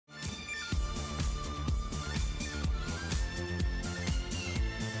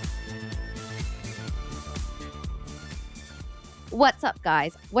What's up,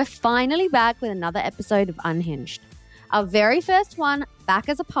 guys? We're finally back with another episode of Unhinged. Our very first one back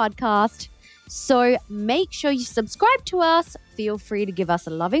as a podcast. So make sure you subscribe to us. Feel free to give us a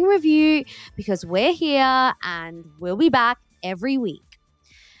loving review because we're here and we'll be back every week.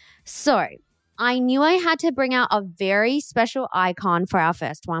 So I knew I had to bring out a very special icon for our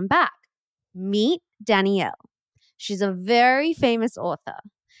first one back. Meet Danielle. She's a very famous author,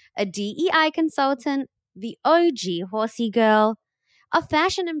 a DEI consultant, the OG horsey girl, a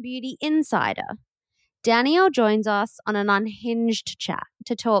fashion and beauty insider. Danielle joins us on an unhinged chat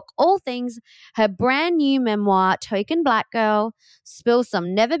to talk all things her brand new memoir, Token Black Girl, spill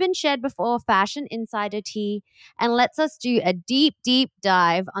some never been shared before fashion insider tea, and lets us do a deep, deep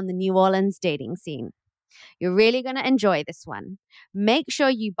dive on the New Orleans dating scene. You're really going to enjoy this one. Make sure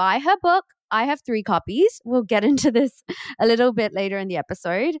you buy her book. I have 3 copies. We'll get into this a little bit later in the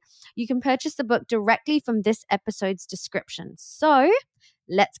episode. You can purchase the book directly from this episode's description. So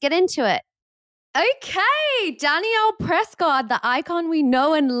let's get into it. Okay, Danielle Prescod, the icon we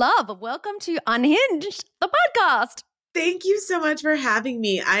know and love. Welcome to Unhinged, the podcast. Thank you so much for having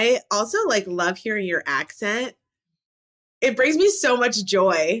me. I also love hearing your accent. It brings me so much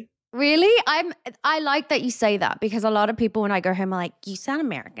joy. Really? I like that you say that because a lot of people when I go home are like, you sound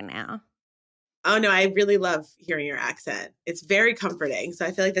American now. Oh, no, I really love hearing your accent. It's very comforting. So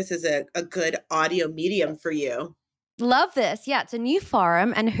I feel like this is a good audio medium for you. Love this. Yeah, it's a new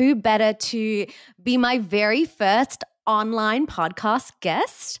forum. And who better to be my very first online podcast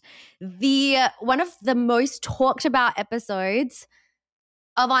guest? One of the most talked about episodes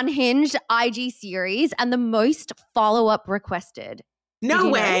of Unhinged IG series and the most follow-up requested.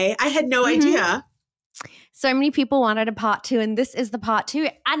 No way. I had no idea. So many people wanted a part 2, and this is the part 2.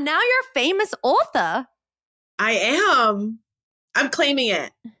 And now you're a famous author. I am. I'm claiming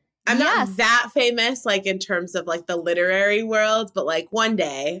it. I'm not that famous, in terms of the literary world, but one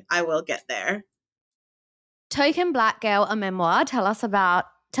day I will get there. Token Black Girl, a memoir. Tell us about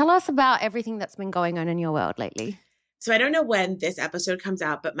everything that's been going on in your world lately. So I don't know when this episode comes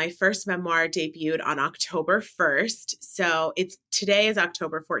out, but my first memoir debuted on October 1st. So today is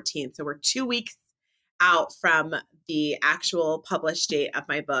October 14th. So we're 2 weeks out from the actual published date of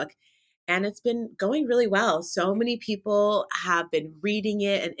my book. And it's been going really well. So many people have been reading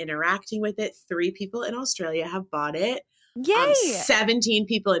it and interacting with it. 3 people in Australia have bought it. Yay! 17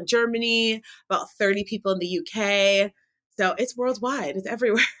 people in Germany, about 30 people in the UK. So it's worldwide. It's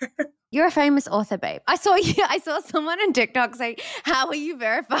everywhere. You're a famous author, babe. I saw someone on TikTok say, how are you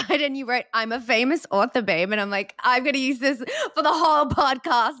verified? And you wrote, I'm a famous author, babe. And I'm like, I'm going to use this for the whole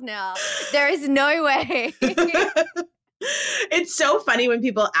podcast now. There is no way. It's so funny when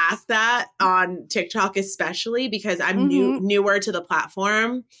people ask that on TikTok, especially because I'm newer to the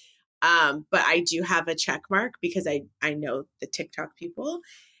platform. But I do have a check mark because I know the TikTok people.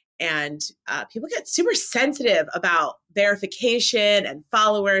 And people get super sensitive about verification and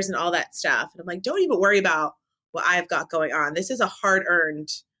followers and all that stuff. And I'm like, don't even worry about what I've got going on. This is a hard-earned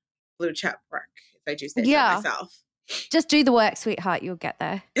blue check mark, if I do say so myself. Just do the work, sweetheart. You'll get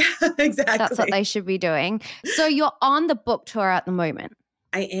there. Exactly. That's what they should be doing. So you're on the book tour at the moment.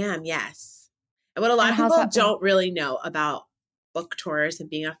 I am, yes. And what a lot of people don't really know about book tours and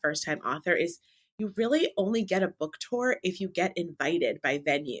being a first-time author is you really only get a book tour if you get invited by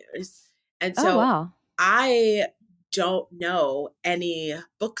venues. And so I don't know any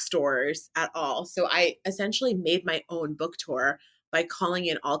bookstores at all. So I essentially made my own book tour by calling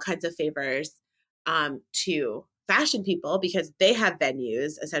in all kinds of favors to fashion people because they have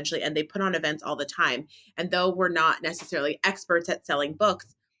venues essentially and they put on events all the time. And though we're not necessarily experts at selling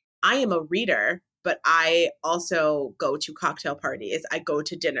books, I am a reader. But I also go to cocktail parties. I go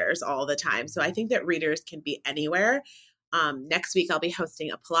to dinners all the time. So I think that readers can be anywhere. Next week, I'll be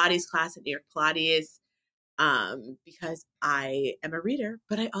hosting a Pilates class at New York Pilates because I am a reader,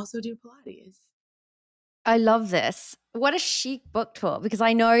 but I also do Pilates. I love this. What a chic book tour because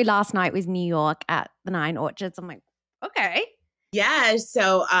I know last night was New York at the 9 Orchards. I'm like, okay. Yeah.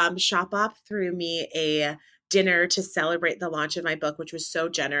 So ShopUp threw me a dinner to celebrate the launch of my book, which was so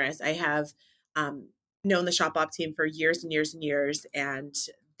generous. I have known the Shop Op team for years and years and years, and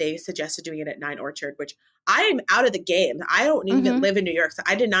they suggested doing it at 9 Orchard, which I'm out of the game. I don't even live in New York, so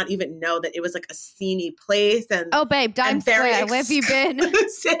I did not even know that it was a sceney place. And oh, babe, Times Square, where have you been?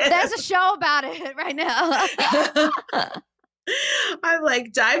 There's a show about it right now. I'm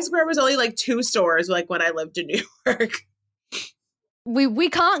like, Times Square was only 2 stores when I lived in New York. We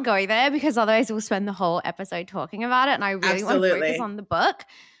can't go there because otherwise we'll spend the whole episode talking about it, and I really want to focus on the book,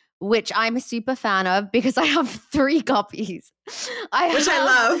 which I'm a super fan of because I have 3 copies. I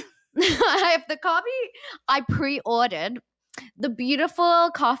love. I have the copy I pre-ordered the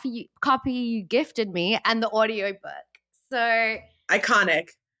beautiful copy you gifted me and the audiobook. So iconic.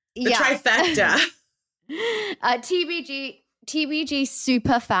 The yeah. trifecta. TBG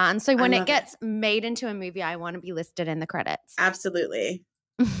super fan. So when it gets it. made into a movie, I want to be listed in the credits. Absolutely.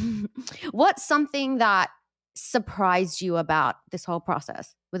 What's something that surprised you about this whole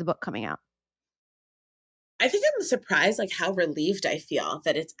process with the book coming out? I think I'm surprised like how relieved I feel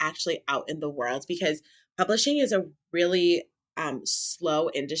that it's actually out in the world, because publishing is a really slow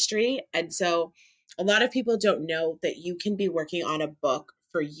industry. And so a lot of people don't know that you can be working on a book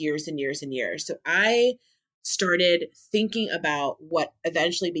for years and years and years. So I started thinking about what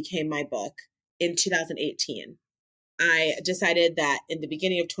eventually became my book in 2018. I decided that in the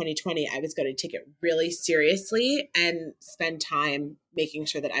beginning of 2020, I was going to take it really seriously and spend time making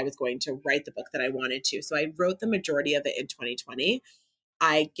sure that I was going to write the book that I wanted to. So I wrote the majority of it in 2020.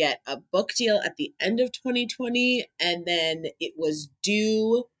 I get a book deal at the end of 2020, and then it was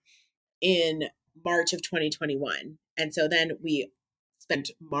due in March of 2021. And so then we spent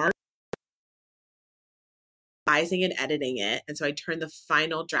March revising and editing it. And so I turned the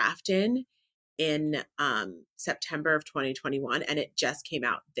final draft in September of 2021, and it just came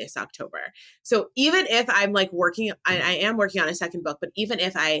out this October. So even if I'm like I am working on a second book, but even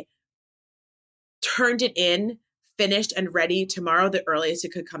if I turned it in, finished and ready tomorrow, the earliest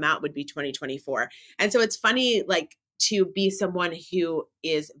it could come out would be 2024. And so it's funny, like, to be someone who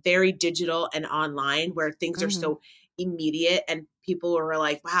is very digital and online, where things are so immediate, and people were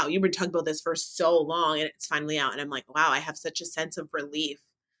like, wow, you've been talking about this for so long and it's finally out. And I'm like, wow, I have such a sense of relief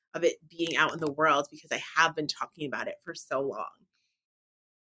of it being out in the world, because I have been talking about it for so long.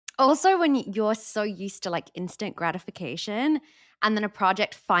 Also, when you're so used to like instant gratification, and then a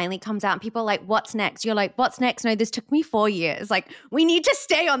project finally comes out and people are like, what's next? You're like, what's next? No, this took me 4 years. Like, we need to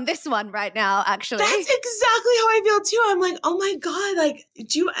stay on this one right now, actually. That's exactly how I feel too. I'm like, oh my God, like,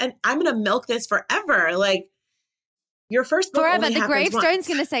 and I'm going to milk this forever. Like, your first book forever. Only the gravestone's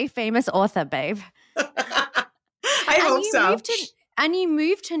going to say famous author, babe. I hope so. And you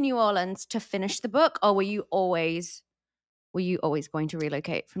moved to New Orleans to finish the book, or were you always going to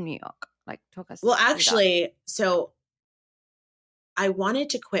relocate from New York? Like, talk us. Well, actually, so I wanted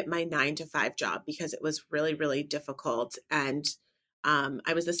to quit my 9-to-5 job because it was really, really difficult. And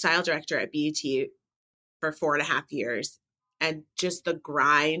I was the style director at BET for 4.5 years. And just the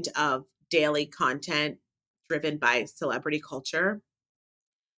grind of daily content driven by celebrity culture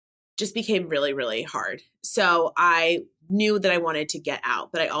just became really, really hard. So I knew that I wanted to get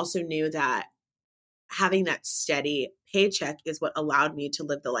out, but I also knew that having that steady paycheck is what allowed me to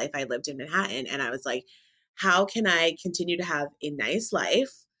live the life I lived in Manhattan. And I was like, how can I continue to have a nice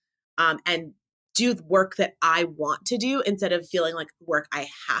life and do the work that I want to do instead of feeling like work I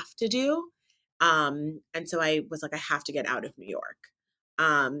have to do? And so I was like, I have to get out of New York.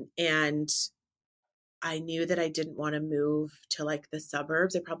 And I knew that I didn't want to move to like the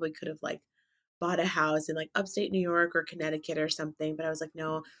suburbs. I probably could have like bought a house in like upstate New York or Connecticut or something. But I was like,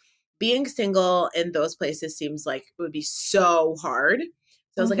 no, being single in those places seems like it would be so hard.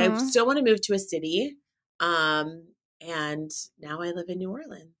 So I was like, I still want to move to a city. And now I live in New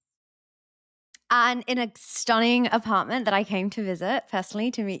Orleans. And in a stunning apartment that I came to visit personally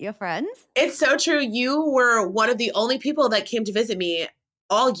to meet your friends. It's so true. You were one of the only people that came to visit me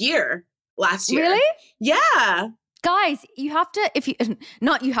all year last year. Really? Yeah. Guys, you have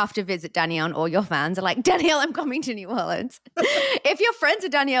to visit Danielle, and all your fans are like, Danielle, I'm coming to New Orleans. If your friends are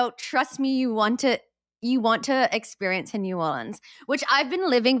Danielle, trust me, you want to experience in New Orleans, which I've been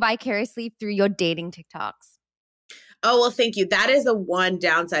living vicariously through your dating TikToks. Oh, well, thank you. That is the one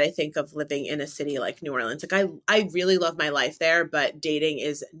downside, I think, of living in a city like New Orleans. Like, I really love my life there, but dating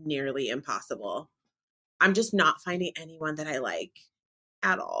is nearly impossible. I'm just not finding anyone that I like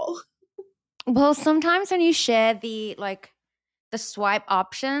at all. Well, sometimes when you share the swipe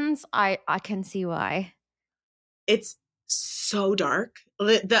options, I can see why. It's so dark.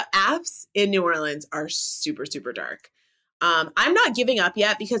 The apps in New Orleans are super, super dark. I'm not giving up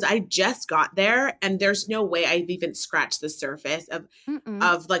yet because I just got there and there's no way I've even scratched the surface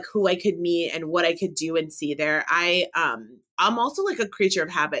of like who I could meet and what I could do and see there. I'm also like a creature of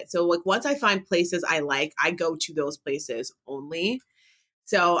habit. So like once I find places I like, I go to those places only.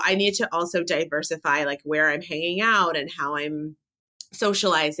 So I need to also diversify like where I'm hanging out and how I'm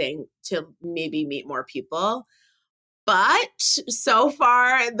socializing to maybe meet more people. But so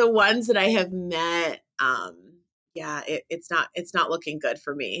far, the ones that I have met, it's not looking good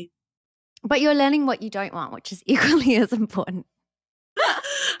for me. But you're learning what you don't want, which is equally as important.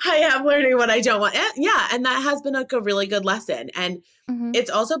 I am learning what I don't want. Yeah. And that has been like a really good lesson. And it's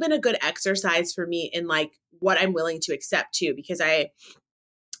also been a good exercise for me in like what I'm willing to accept too, because I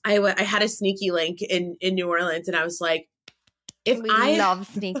had a sneaky link in New Orleans, and I was like, we love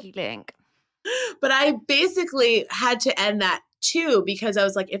sneaky link. But I basically had to end that too, because I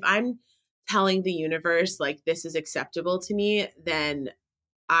was like, if I'm telling the universe like this is acceptable to me, then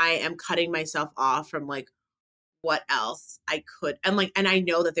I am cutting myself off from like what else I could. And I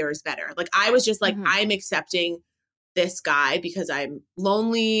know that there is better. Like I was just like, I'm accepting this guy because I'm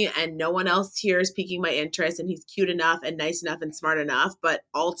lonely and no one else here is piquing my interest, and he's cute enough and nice enough and smart enough, but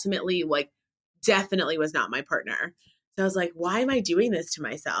ultimately like definitely was not my partner. So I was like, why am I doing this to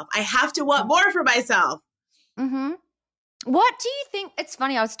myself? I have to want more for myself. What do you think? It's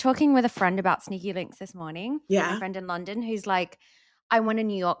funny. I was talking with a friend about sneaky links this morning. Yeah. My friend in London who's like, I want a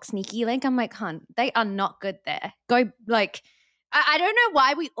New York sneaky link. I'm like, hun, they are not good there. Go like, I don't know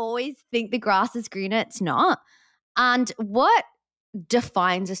why we always think the grass is greener. It's not. And what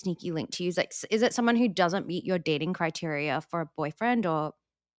defines a sneaky link to you? Like, is it someone who doesn't meet your dating criteria for a boyfriend or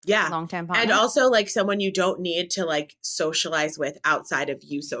long-term partner? And also like someone you don't need to like socialize with outside of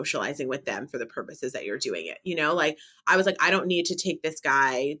you socializing with them for the purposes that you're doing it. You know, like I was like, I don't need to take this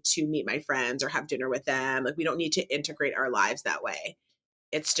guy to meet my friends or have dinner with them. Like we don't need to integrate our lives that way.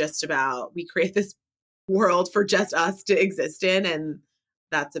 It's just about, we create this world for just us to exist in, and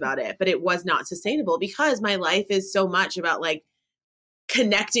that's about it. But it was not sustainable because my life is so much about like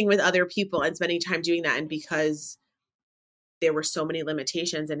connecting with other people and spending time doing that. And because there were so many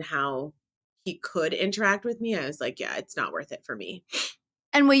limitations in how he could interact with me, I was like, yeah, it's not worth it for me.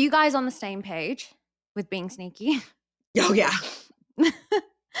 And were you guys on the same page with being sneaky? Oh, yeah.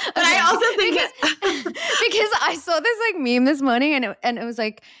 But I also think because I saw this like meme this morning, and it was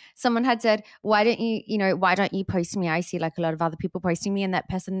like someone had said, why don't you post me? I see like a lot of other people posting me, and that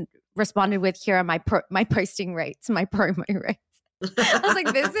person responded with, here are my posting rates, my promo rates. I was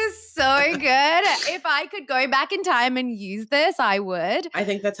like, this is so good. If I could go back in time and use this, I would. I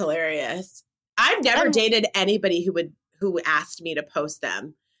think that's hilarious. I've never dated anybody who asked me to post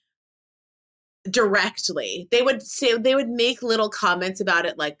them directly. They would make little comments about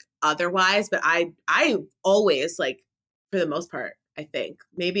it like otherwise, but I always, like, for the most part, I think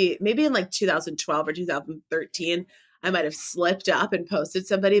maybe in like 2012 or 2013 I might have slipped up and posted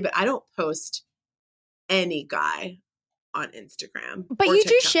somebody, but I don't post any guy on Instagram. But you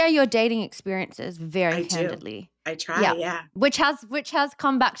do share your dating experiences very candidly. I try, yeah. Which has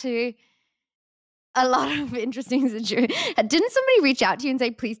come back to a lot of interesting situations. Didn't somebody reach out to you and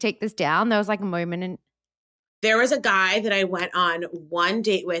say, please take this down? There was like a moment. And there was a guy that I went on one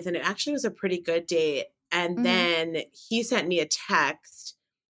date with, and it actually was a pretty good date. And then he sent me a text.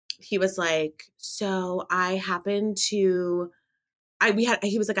 He was like, so I happened to,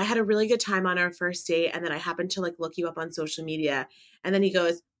 he was like, I had a really good time on our first date. And then I happened to like look you up on social media. And then he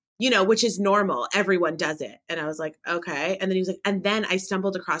goes, which is normal. Everyone does it. And I was like, okay. And then he was like, and then I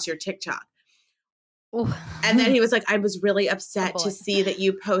stumbled across your TikTok. Ooh. And then he was like, I was really upset to see that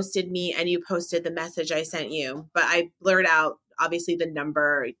you posted me and you posted the message I sent you. But I blurred out, obviously, the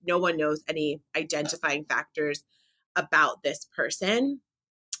number. No one knows any identifying factors about this person.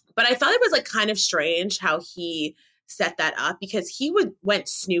 But I thought it was like kind of strange how he set that up, because he went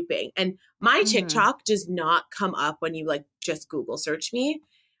snooping. And my TikTok does not come up when you like just Google search me.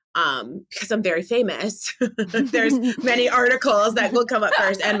 Because I'm very famous. There's many articles that will come up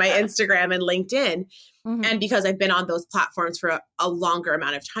first, and my Instagram and LinkedIn. And because I've been on those platforms for a longer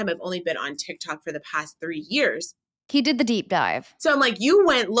amount of time, I've only been on TikTok for the past 3 years. He did the deep dive. So I'm like, you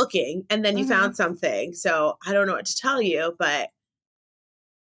went looking and then you found something. So I don't know what to tell you, but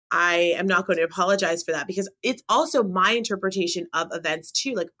I am not going to apologize for that, because it's also my interpretation of events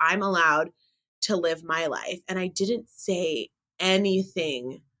too. Like, I'm allowed to live my life, and I didn't say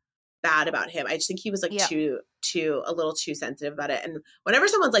anything bad about him. I just think he was like a little too sensitive about it. And whenever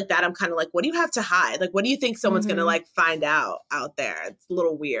someone's like that, I'm kind of like, what do you have to hide? Like, what do you think someone's going to like find out there? It's a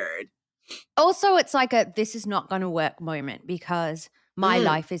little weird. Also, it's like this is not going to work moment, because my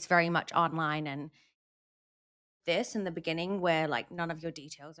life is very much online, and this in the beginning where like none of your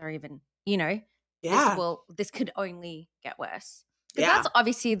details are even, this could only get worse. Because that's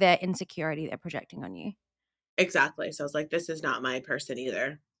obviously their insecurity they're projecting on you. Exactly. So I was like, this is not my person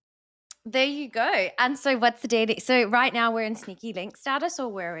either. There you go. And so what's the dating? So right now we're in sneaky link status, or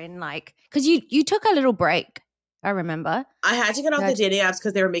we're in like, because you took a little break, I remember. I had to get off the dating apps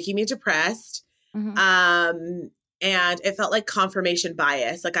because they were making me depressed. And it felt like confirmation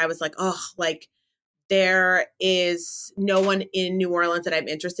bias. Like I was like, oh, like there is no one in New Orleans that I'm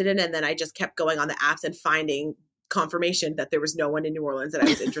interested in. And then I just kept going on the apps and finding confirmation that there was no one in New Orleans that I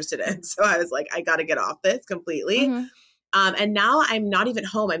was interested in. So I was like, I got to get off this completely. Mm-hmm. And now I'm not even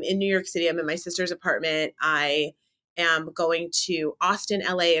home. I'm in New York City. I'm in my sister's apartment. I am going to Austin,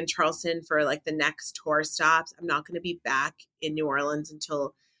 LA, and Charleston for like the next tour stops. I'm not going to be back in New Orleans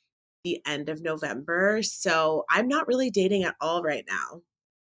until the end of November. So I'm not really dating at all right now.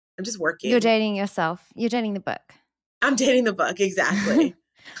 I'm just working. You're dating yourself. You're dating the book. I'm dating the book. Exactly.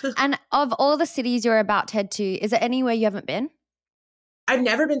 And of all the cities you're about to head to, is there anywhere you haven't been? I've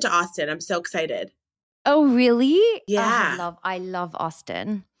never been to Austin. I'm so excited. Oh, really? Yeah. Oh, I love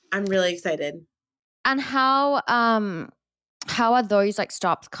Austin. I'm really excited. And how are those like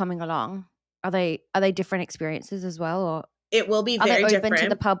stops coming along? Are they different experiences as well, or it will be are very they open different to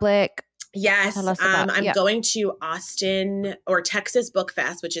the public? Yes. I'm yeah. going to Austin or Texas Book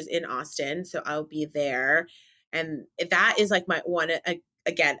Fest, which is in Austin. So I'll be there. And that is like my one,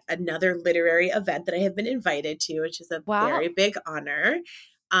 again, another literary event that I have been invited to, which is a very big honor.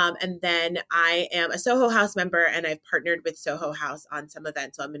 And then I am a Soho House member and I've partnered with Soho House on some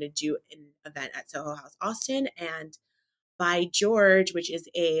events. So I'm going to do an event at Soho House Austin and by George, which is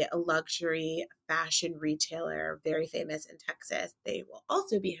a luxury fashion retailer, very famous in Texas. They will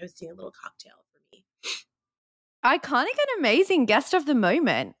also be hosting a little cocktail for me. Iconic and amazing guest of the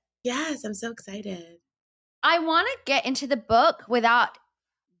moment. Yes, I'm so excited. I want to get into the book without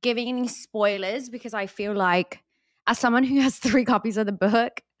giving any spoilers because I feel like as someone who has 3 copies of the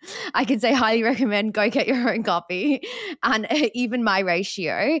book, I can say highly recommend go get your own copy and even my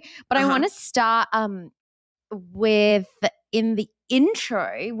ratio. But I want to start with in the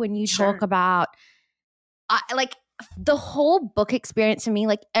intro when you talk about like the whole book experience for me,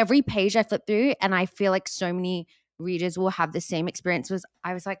 like every page I flip through and I feel like so many readers will have the same experience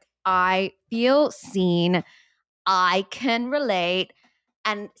I was like, I feel seen, I can relate,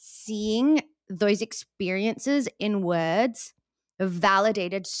 and seeing those experiences in words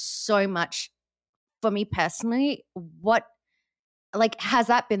validated so much for me personally. What like has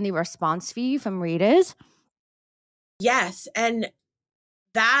that been the response for you from readers? Yes. And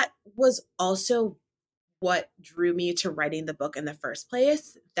that was also what drew me to writing the book in the first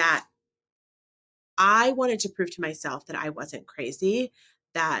place, that I wanted to prove to myself that I wasn't crazy,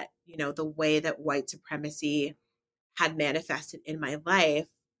 that, you know, the way that white supremacy had manifested in my life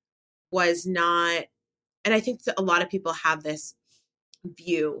was not, and I think that a lot of people have this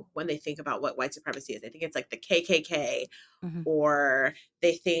view when they think about what white supremacy is. I think it's like the KKK, or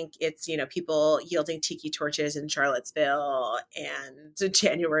they think it's, you know, people yielding tiki torches in Charlottesville and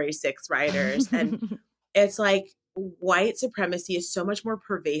January 6th rioters. And it's like white supremacy is so much more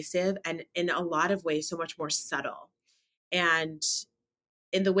pervasive and in a lot of ways so much more subtle. And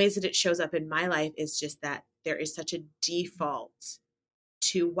in the ways that it shows up in my life is just that there is such a default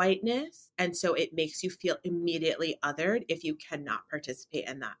to whiteness. And so it makes you feel immediately othered if you cannot participate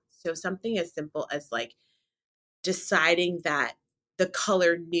in that. So something as simple as like deciding that the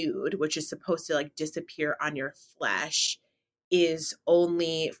color nude, which is supposed to like disappear on your flesh, is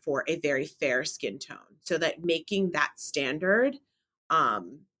only for a very fair skin tone. So that making that standard,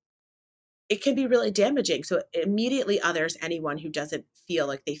 it can be really damaging. So it immediately others anyone who doesn't feel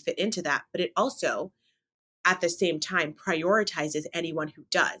like they fit into that. But it also, at the same time, prioritizes anyone who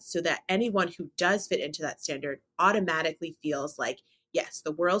does, so that anyone who does fit into that standard automatically feels like, yes,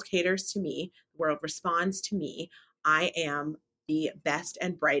 the world caters to me, the world responds to me, I am the best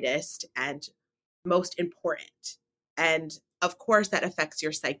and brightest and most important. And of course, that affects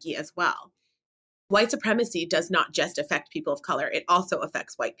your psyche as well. White supremacy does not just affect people of color, it also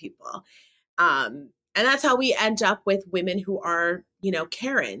affects white people. And that's how we end up with women who are, you know,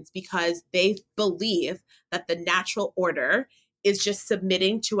 Karens, because they believe that the natural order is just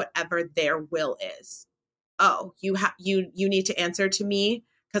submitting to whatever their will is. Oh, you need to answer to me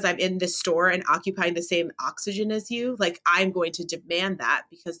because I'm in this store and occupying the same oxygen as you. Like, I'm going to demand that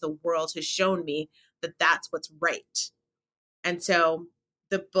because the world has shown me that that's what's right. And so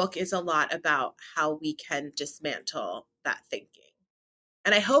the book is a lot about how we can dismantle that thinking.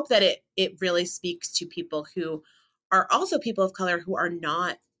 And I hope that it really speaks to people who are also people of color who are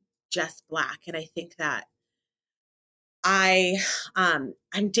not just Black. And I think that I'm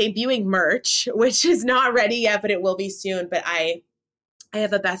debuting merch, which is not ready yet, but it will be soon. But I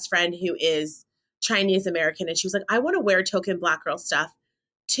have a best friend who is Chinese American, and she was like, I want to wear token Black girl stuff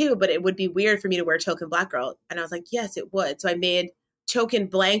too, but it would be weird for me to wear token Black girl. And I was like, yes, it would. So I made token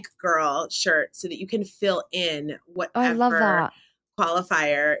blank girl shirt so that you can fill in whatever I love that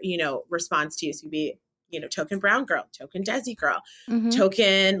qualifier, you know, responds to you. So you'd be, you know, token brown girl, token Desi girl,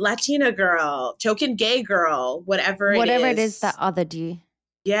 token Latina girl, token gay girl, whatever it is that other do you.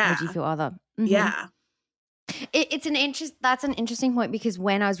 Yeah. Would you feel other? Yeah. That's an interesting point, because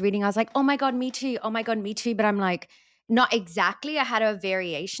when I was reading, I was like, oh my God, me too. Oh my God, me too. But I'm like, not exactly. I had a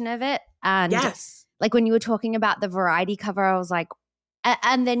variation of it. And Yes. like when you were talking about the variety cover, I was like,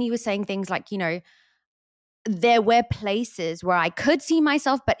 and then you were saying things like, there were places where I could see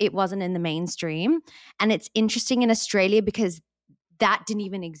myself, but it wasn't in the mainstream. And it's interesting in Australia because that didn't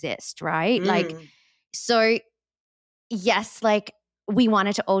even exist, right? Like, so yes, like we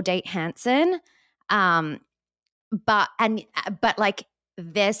wanted to all date Hanson. But like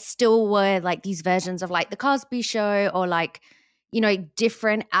there still were like these versions of like the Cosby Show, or like,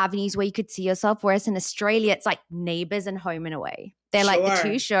 different avenues where you could see yourself. Whereas in Australia, it's like Neighbours and Home and Away. They're like the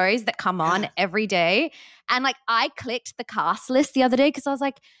two shows that come on every day. And like I clicked the cast list the other day because I was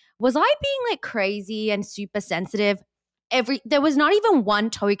like, was I being like crazy and super sensitive? There was not even one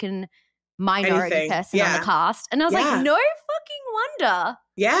token minority person on the cast. And I was like, no fucking wonder.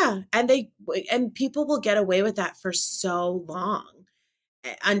 Yeah. And people will get away with that for so long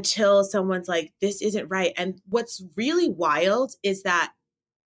until someone's like, this isn't right. And what's really wild is that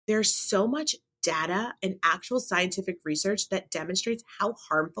there's so much data and actual scientific research that demonstrates how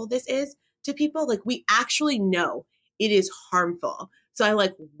harmful this is to people. Like, we actually know it is harmful. So I'm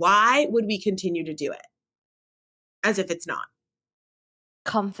like, why would we continue to do it as if it's not?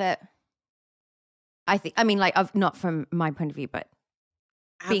 Comfort. Like, not from my point of view, but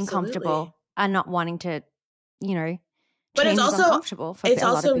being comfortable and not wanting to, but it's also uncomfortable for it's a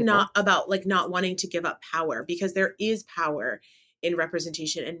lot also of people. not about like not wanting to give up power, because there is power in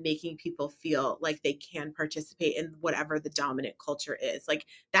representation and making people feel like they can participate in whatever the dominant culture is. Like,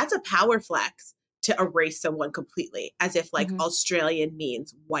 that's a power flex to erase someone completely, as if like Australian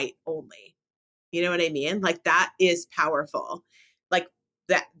means white only. You know what I mean? Like, that is powerful. Like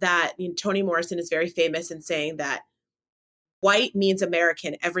that Toni Morrison is very famous in saying that white means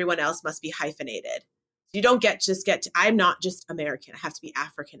American, everyone else must be hyphenated. You don't I'm not just American. I have to be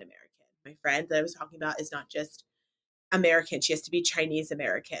African American. My friend that I was talking about is not just American. She has to be Chinese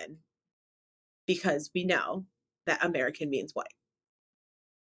American, because we know that American means white.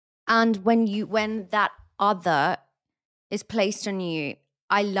 And when that other is placed on you,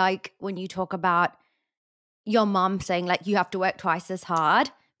 I like when you talk about your mom saying like you have to work twice as hard,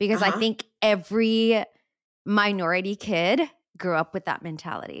 because I think every minority kid grew up with that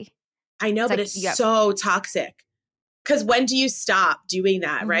mentality. I know, but it's so toxic. Because when do you stop doing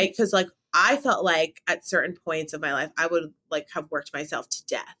that, right? Because like I felt like at certain points of my life, I would like have worked myself to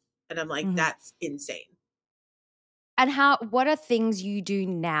death. And I'm like, that's insane. And what are things you do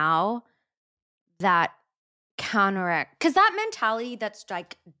now that counteract? Because that mentality that's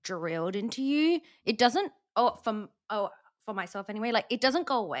like drilled into you, it doesn't, for myself anyway, like it doesn't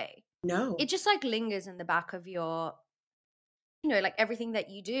go away. No. It just like lingers in the back of your, like everything that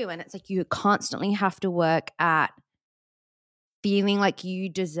you do. And it's like you constantly have to work at feeling like you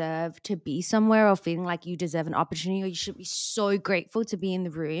deserve to be somewhere, or feeling like you deserve an opportunity, or you should be so grateful to be in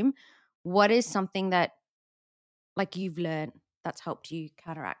the room. What is something that like you've learned that's helped you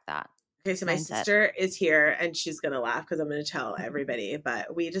counteract that? Okay, so my sister is here and she's going to laugh because I'm going to tell everybody,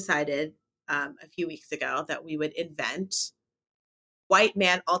 but we decided a few weeks ago that we would invent white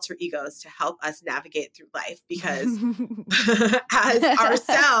man alter egos to help us navigate through life, because as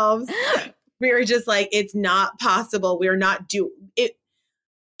ourselves, we were just like, it's not possible. We're not it.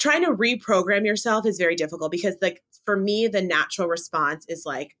 Trying to reprogram yourself is very difficult, because like for me, the natural response is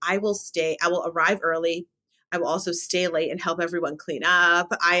like, I will arrive early. I will also stay late and help everyone clean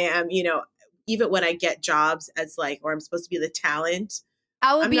up. I am, even when I get jobs as like, or I'm supposed to be the talent.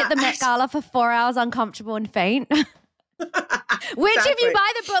 I will be at the Met Gala for 4 hours uncomfortable and faint. Which if you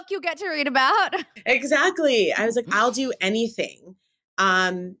buy the book, you'll get to read about. Exactly. I was like, I'll do anything.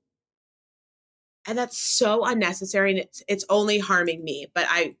 And that's so unnecessary, and it's only harming me. But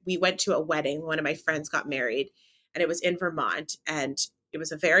we went to a wedding. One of my friends got married, and it was in Vermont, and it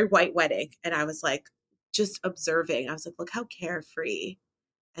was a very white wedding. And I was like, just observing. I was like, look how carefree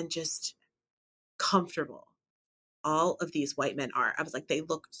and just comfortable all of these white men are. I was like, they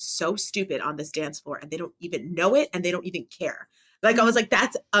look so stupid on this dance floor, and they don't even know it, and they don't even care. Like, I was like,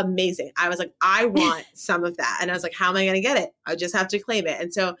 that's amazing. I was like, I want some of that. And I was like, how am I going to get it? I just have to claim it.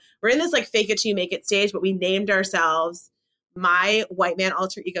 And so we're in this like fake it till you make it stage, but we named ourselves, my white man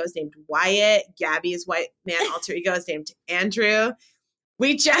alter ego is named Wyatt. Gabby's white man alter ego is named Andrew.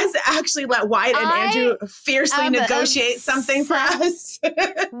 We just actually let Wyatt and Andrew fiercely negotiate something for us.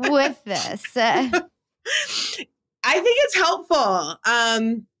 With this. I think it's helpful.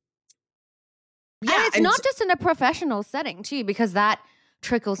 And it's not just in a professional setting too, because that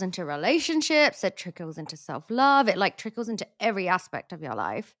trickles into relationships, it trickles into self-love, it like trickles into every aspect of your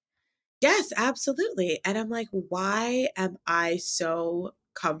life. Yes, absolutely. And I'm like, why am I so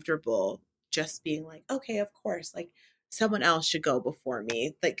comfortable just being like, okay, of course, like someone else should go before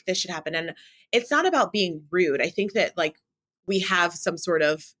me. Like this should happen. And it's not about being rude. I think that like we have some sort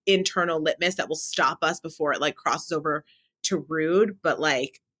of internal litmus that will stop us before it like crosses over to rude, but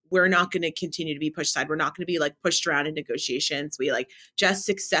like we're not going to continue to be pushed aside. We're not going to be like pushed around in negotiations. We like just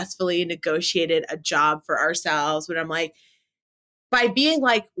successfully negotiated a job for ourselves. But I'm like, by being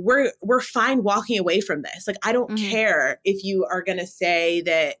like we're fine walking away from this, like I don't care if you are going to say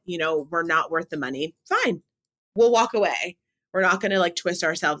that, you know, we're not worth the money. Fine, we'll walk away. We're not going to like twist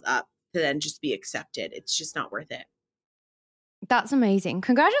ourselves up to then just be accepted. It's just not worth it. That's amazing.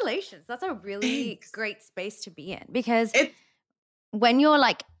 Congratulations. That's a really Thanks. great space to be in, because when you're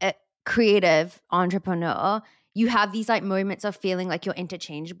like a creative entrepreneur, you have these like moments of feeling like you're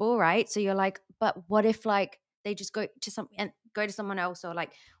interchangeable, right? So you're like, but what if like they just go to someone else, or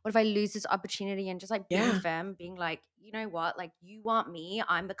like what if I lose this opportunity? And just like being firm, being like, you know what, like you want me,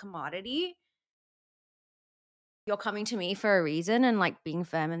 I'm the commodity, you're coming to me for a reason, and like being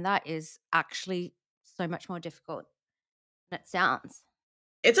firm in that is actually so much more difficult than it sounds.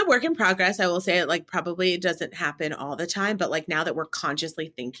 It's a work in progress. I will say it like probably doesn't happen all the time, but like now that we're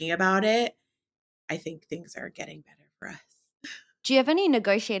consciously thinking about it, I think things are getting better for us. Do you have any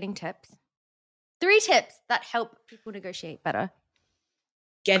negotiating tips? 3 tips that help people negotiate better.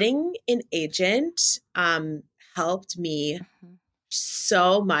 Getting an agent helped me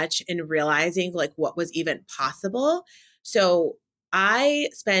so much in realizing like what was even possible. So I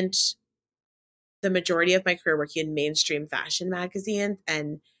spent the majority of my career working in mainstream fashion magazines,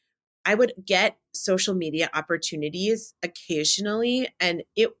 and I would get social media opportunities occasionally. And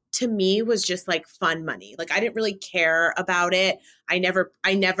it to me was just like fun money. Like I didn't really care about it. I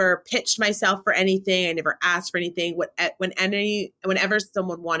never pitched myself for anything. I never asked for anything. Whenever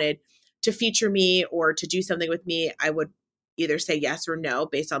someone wanted to feature me or to do something with me, I would either say yes or no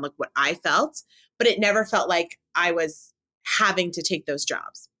based on like what I felt. But it never felt like I was having to take those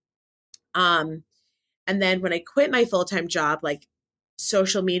jobs. And then when I quit my full-time job, like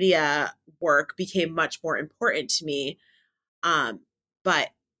social media work became much more important to me. But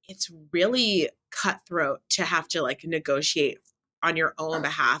it's really cutthroat to have to like negotiate on your own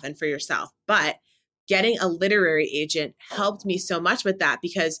behalf and for yourself. But getting a literary agent helped me so much with that,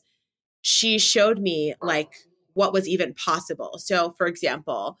 because she showed me like what was even possible. So for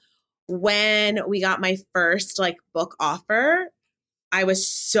example, when we got my first like book offer, I was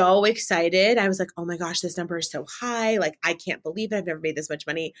so excited. I was like, oh my gosh, this number is so high. Like, I can't believe it. I've never made this much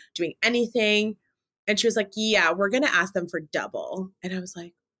money doing anything. And she was like, yeah, we're going to ask them for double. And I was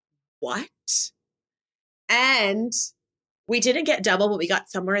like, what? And we didn't get double, but we got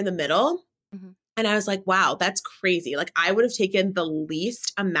somewhere in the middle. And I was like, wow, that's crazy. Like, I would have taken the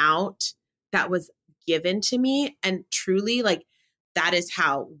least amount that was given to me. And truly, like, that is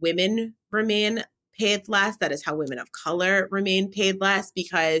how women remain paid less. That is how women of color remain paid less,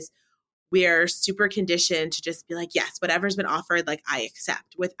 because we're super conditioned to just be like, yes, whatever's been offered, like I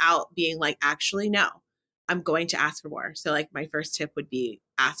accept, without being like, actually, no, I'm going to ask for more. So like my first tip would be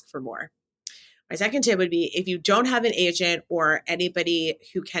ask for more. My second tip would be, if you don't have an agent or anybody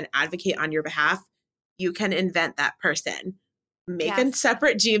who can advocate on your behalf, you can invent that person. Make a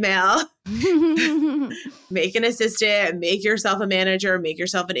separate Gmail, make an assistant, make yourself a manager, make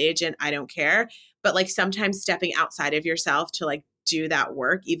yourself an agent. I don't care. But like sometimes stepping outside of yourself to like do that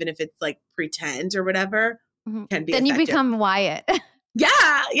work, even if it's like pretend or whatever, can be then effective. You become Wyatt. Yeah.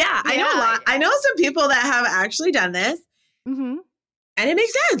 I know a lot. I know some people that have actually done this, and it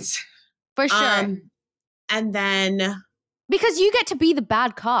makes sense. For sure. And then because you get to be the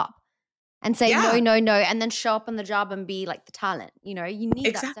bad cop and say no, and then show up on the job and be like the talent. You know, you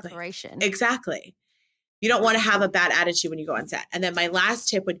need that separation. Exactly. You don't want to have a bad attitude when you go on set. And then my last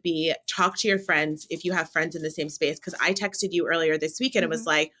tip would be talk to your friends if you have friends in the same space. Because I texted you earlier this week and it was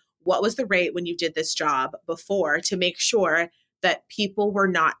like, what was the rate when you did this job before, to make sure that people were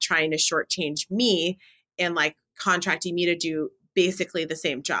not trying to shortchange me and like contracting me to do basically the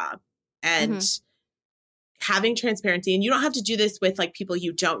same job. And having transparency. And you don't have to do this with like people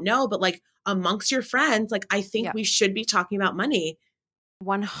you don't know, but like amongst your friends, like I think we should be talking about money.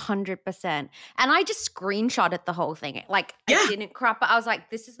 100%. And I just screenshotted the whole thing. Like I didn't crop it. I was like,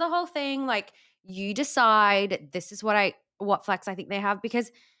 this is the whole thing. Like you decide, this is what flex I think they have,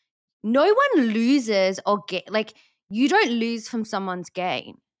 because no one loses or get, like you don't lose from someone's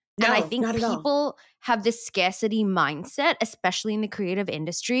gain. No, and I think not at all. people have this scarcity mindset, especially in the creative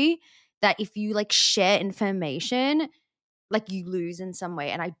industry, that if you like share information, like you lose in some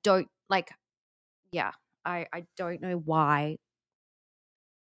way. And I don't like, I don't know why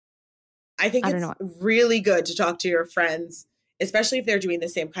I think don't it's know. really good to talk to your friends, especially if they're doing the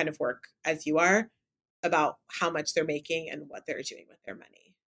same kind of work as you are, about how much they're making and what they're doing with their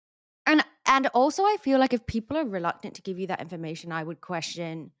money. And also I feel like if people are reluctant to give you that information, I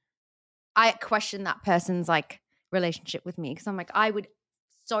question that person's like relationship with me, because I'm like, I would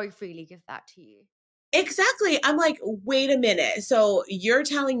so freely give that to you. Exactly. I'm like, wait a minute. So you're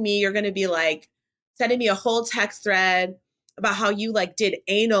telling me you're going to be like sending me a whole text thread about how you like did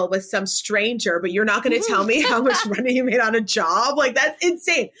anal with some stranger, but you're not going to tell me how much money you made on a job? Like, that's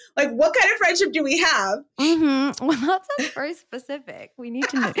insane. Like, what kind of friendship do we have? Mm-hmm. Well, that sounds very specific. We need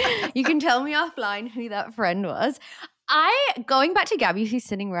to know. You can tell me offline who that friend was. Going back to Gabby, who's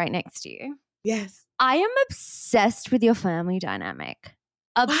sitting right next to you. Yes. I am obsessed with your family dynamic.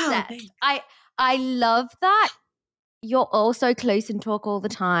 Obsessed. Wow, I love that you're all so close and talk all the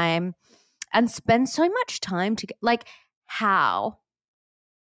time and spend so much time together. Like, how?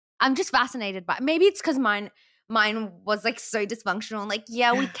 I'm just fascinated by. Maybe it's because mine was like so dysfunctional. Like,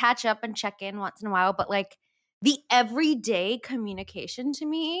 yeah, we catch up and check in once in a while, but like the everyday communication to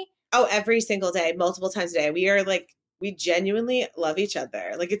me. Oh, every single day, multiple times a day. We are like, we genuinely love each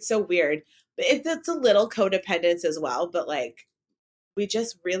other. Like, it's so weird. But it's a little codependence as well. But like, we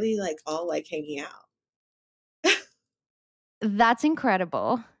just really like all like hanging out. That's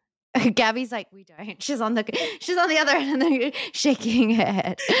incredible. Gabby's like, we don't. She's on the other end and then shaking her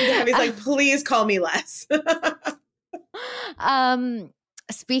head. Gabby's like, please call me less.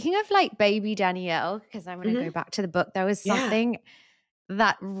 Speaking of like baby Danielle, because I want to go back to the book, there was something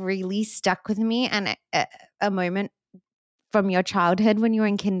that really stuck with me, and a moment from your childhood when you were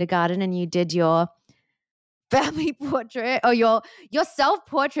in kindergarten and you did your family portrait or your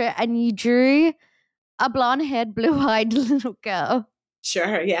self-portrait, and you drew a blonde-haired, blue-eyed little girl.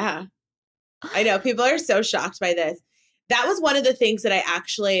 Sure, yeah. I know. People are so shocked by this. That was one of the things that I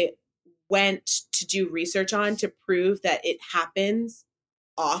actually went to do research on to prove that it happens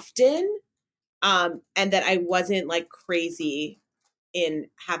often, and that I wasn't like crazy in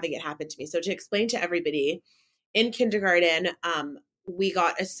having it happen to me. So to explain to everybody, in kindergarten, we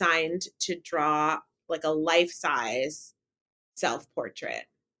got assigned to draw like a life-size self-portrait.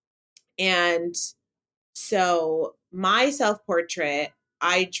 And so my self-portrait,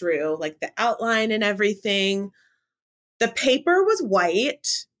 I drew like the outline and everything. The paper was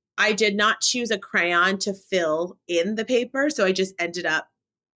white. I did not choose a crayon to fill in the paper, so I just ended up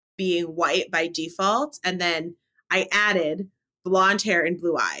being white by default. And then I added blonde hair and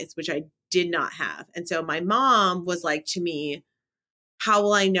blue eyes, which I did not have. And so my mom was like to me, how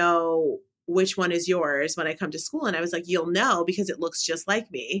will I know which one is yours when I come to school? And I was like, you'll know because it looks just like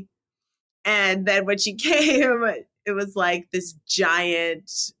me. And then when she came, it was like this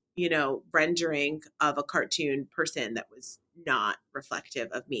giant, rendering of a cartoon person that was not reflective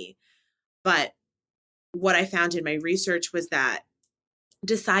of me. But what I found in my research was that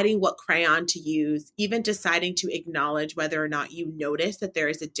deciding what crayon to use, even deciding to acknowledge whether or not you notice that there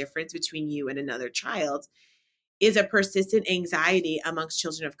is a difference between you and another child, is a persistent anxiety amongst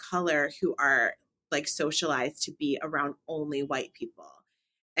children of color who are like socialized to be around only white people.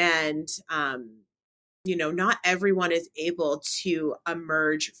 And, not everyone is able to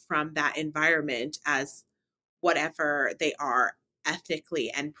emerge from that environment as whatever they are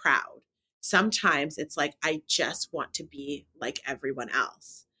ethnically and proud. Sometimes it's like, I just want to be like everyone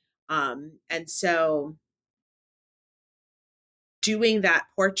else. And so doing that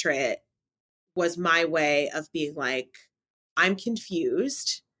portrait was my way of being like, I'm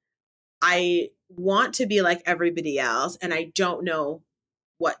confused. I want to be like everybody else, and I don't know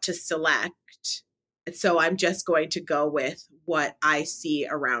what to select. And so I'm just going to go with what I see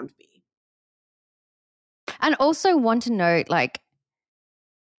around me. And also want to note, like,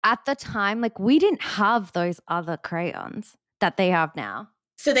 at the time, like, we didn't have those other crayons that they have now.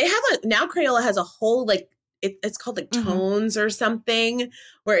 So they have now Crayola has a whole, like, it's called like tones or something,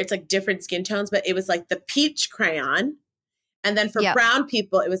 where it's like different skin tones, but it was like the peach crayon. And then for brown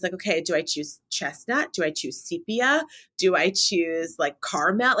people, it was like, okay, do I choose chestnut? Do I choose sepia? Do I choose like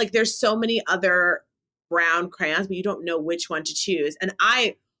caramel? Like there's so many other brown crayons, but you don't know which one to choose. And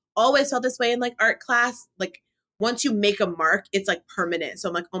I always felt this way in like art class. Like once you make a mark, it's like permanent. So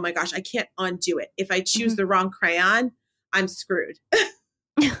I'm like, oh my gosh, I can't undo it. If I choose the wrong crayon, I'm screwed.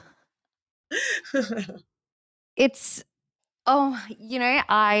 It's,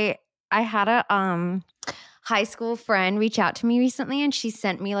 I had a high school friend reach out to me recently, and she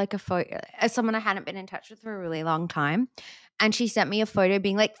sent me like a photo, as someone I hadn't been in touch with for a really long time. And she sent me a photo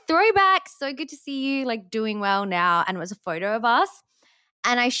being like, throwback, so good to see you, like doing well now. And it was a photo of us.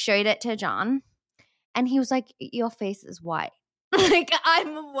 And I showed it to John, and he was like, your face is white. Like,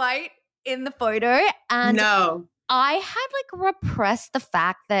 I'm white in the photo. And no, I had like repressed the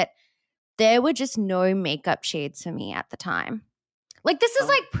fact that there were just no makeup shades for me at the time. Like this is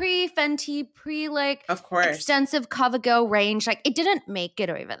like pre-Fenty, like of course, extensive CoverGirl range. Like it didn't make it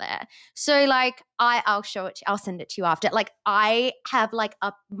over there. So like I'll show it to you. I'll send it to you after. Like I have like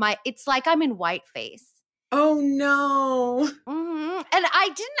it's like I'm in white face. Oh no. Mm-hmm. And I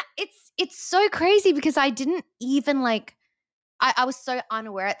didn't, it's so crazy because I didn't even like, I was so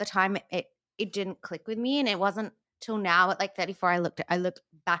unaware at the time. It didn't click with me. And it wasn't till now at like 34, I looked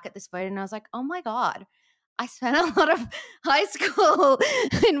back at this photo and I was like, oh my God, I spent a lot of high school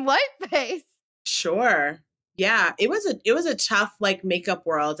in whiteface. Sure. Yeah. It was a tough like makeup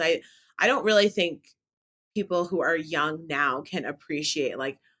world. I don't really think people who are young now can appreciate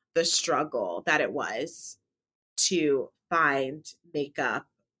like the struggle that it was to find makeup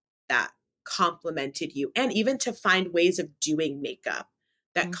that complemented you and even to find ways of doing makeup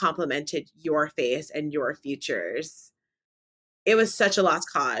that complemented your face and your features. It was such a lost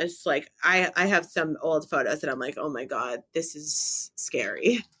cause. Like I have some old photos that I'm like, oh my God, this is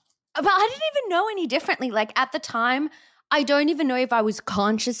scary. But I didn't even know any differently. Like at the time, I don't even know if I was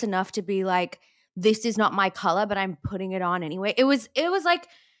conscious enough to be like, this is not my color, but I'm putting it on anyway. It was like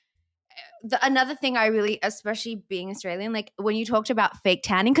another thing I really, especially being Australian, like when you talked about fake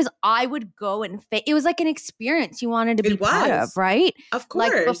tanning, because I would go and it was like an experience you wanted to be part of, right? Of course.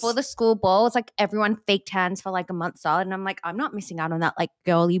 Like before the school ball, it's like everyone fake tans for like a month solid. And I'm like, I'm not missing out on that like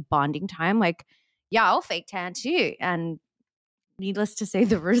girly bonding time. Like, yeah, I'll fake tan too. And needless to say,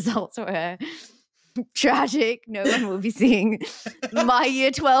 the results were tragic. No one will be seeing my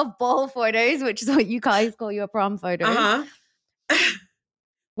year 12 ball photos, which is what you guys call your prom photos. Uh-huh.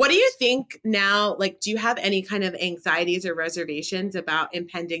 What do you think now? Like, do you have any kind of anxieties or reservations about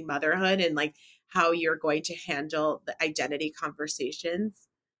impending motherhood and like how you're going to handle the identity conversations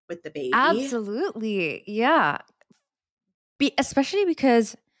with the baby? Absolutely. Yeah. Especially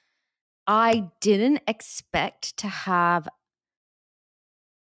because I didn't expect to have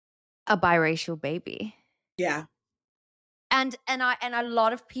a biracial baby. Yeah. And a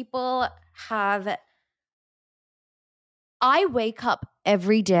lot of people have. I wake up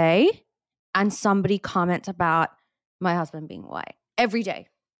every day and somebody comments about my husband being white every day.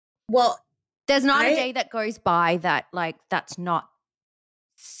 Well, there's not a day that goes by that like that's not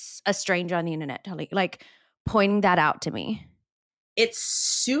a stranger on the internet telling like pointing that out to me. It's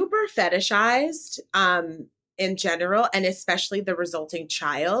super fetishized in general, and especially the resulting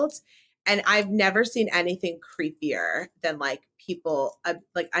child. And I've never seen anything creepier than like people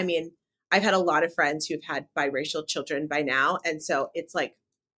like, I mean, I've had a lot of friends who've had biracial children by now. And so it's like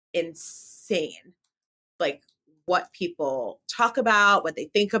insane, like what people talk about, what they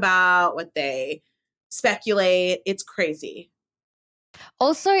think about, what they speculate. It's crazy.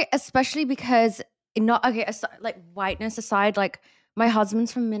 Also, especially because like whiteness aside, like my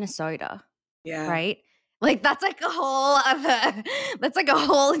husband's from Minnesota. Yeah. Right? Like that's like that's like a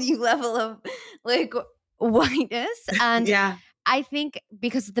whole new level of like whiteness. And yeah. I think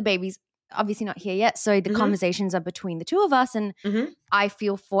because the baby's obviously not here yet, so the conversations are between the two of us, and I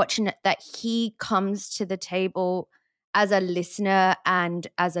feel fortunate that he comes to the table as a listener and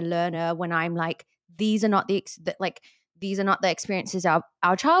as a learner when I'm like, these are not these are not the experiences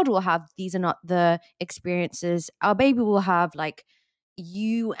our child will have. These are not the experiences our baby will have. Like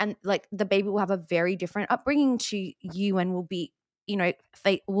you and like the baby will have a very different upbringing to you and will be, you know,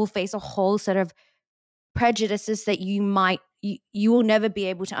 will face a whole set of prejudices that you will never be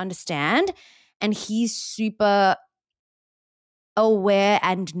able to understand. And he's super aware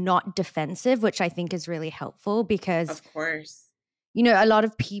and not defensive, which I think is really helpful because, of course, you know, a lot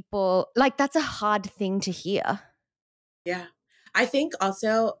of people like that's a hard thing to hear. Yeah. I think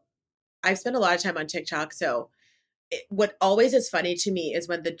also I've spent a lot of time on TikTok. So what always is funny to me is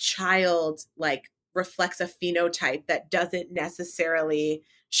when the child like reflects a phenotype that doesn't necessarily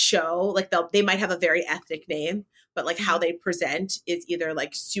show, like they might have a very ethnic name, but like how they present is either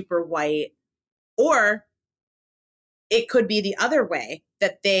like super white, or it could be the other way,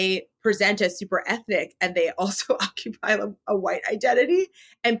 that they present as super ethnic and they also occupy a white identity.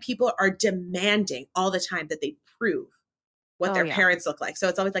 And people are demanding all the time that they prove what their parents look like. So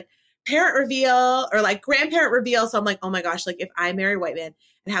it's always like parent reveal or like grandparent reveal. So I'm like, oh my gosh, like if I marry a white man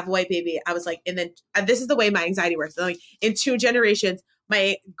and have a white baby, I was like, and then this is the way my anxiety works. So like in 2 generations,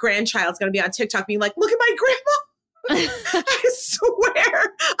 my grandchild's going to be on TikTok being like, look at my grandma. I swear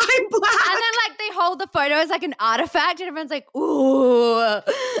I'm black. And then like they hold the photo as like an artifact and everyone's like, ooh. I'm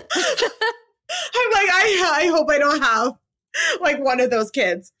like, I hope I don't have like one of those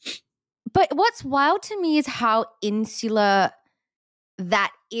kids. But what's wild to me is how insular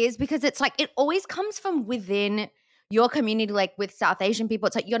that is, because it's like it always comes from within your community. Like with South Asian people,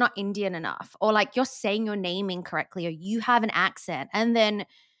 it's like you're not Indian enough, or like you're saying your name incorrectly, or you have an accent. And then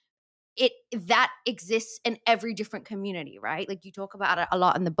that exists in every different community, right? Like you talk about it a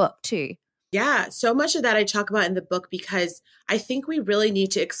lot in the book too. Yeah, so much of that I talk about in the book because I think we really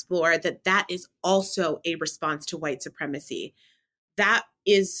need to explore that that is also a response to white supremacy. That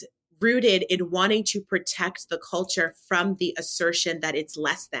is rooted in wanting to protect the culture from the assertion that it's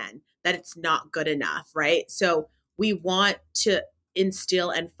less than, that it's not good enough, right? So we want to instill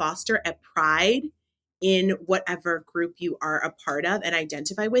and foster a pride in whatever group you are a part of and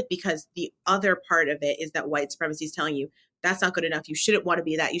identify with, because the other part of it is that white supremacy is telling you that's not good enough. You shouldn't want to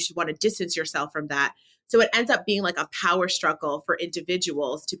be that. You should want to distance yourself from that. So it ends up being like a power struggle for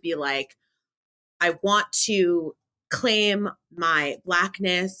individuals to be like, I want to claim my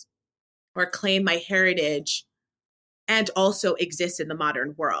Blackness or claim my heritage and also exist in the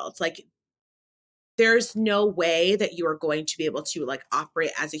modern world. Like, there's no way that you are going to be able to like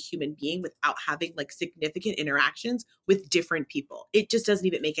operate as a human being without having like significant interactions with different people. It just doesn't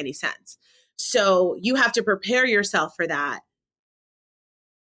even make any sense. So you have to prepare yourself for that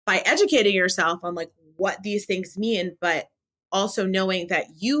by educating yourself on like what these things mean, but also knowing that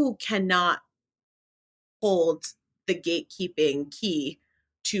you cannot hold the gatekeeping key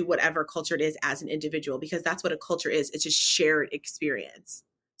to whatever culture it is as an individual, because that's what a culture is. It's a shared experience.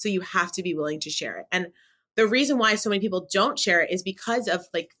 So you have to be willing to share it. And the reason why so many people don't share it is because of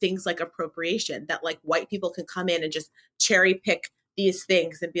like things like appropriation, that like white people can come in and just cherry pick these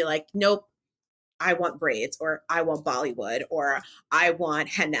things and be like, nope, I want braids, or I want Bollywood, or I want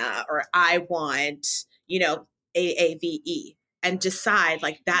henna, or I want, AAVE, and decide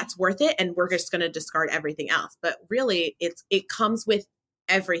like that's worth it. And we're just going to discard everything else. But really it comes with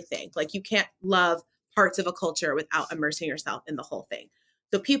everything. Like you can't love parts of a culture without immersing yourself in the whole thing.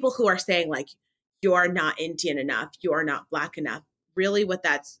 So people who are saying like, you're not Indian enough, you're not Black enough, really what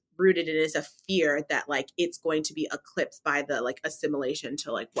that's rooted in is a fear that like it's going to be eclipsed by the like assimilation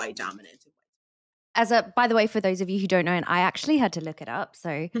to like white dominance. By the way, for those of you who don't know, and I actually had to look it up.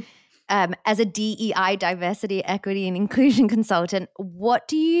 So as a DEI, diversity, equity, and inclusion consultant,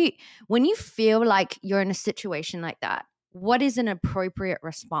 when you feel like you're in a situation like that, what is an appropriate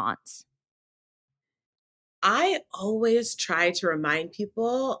response? I always try to remind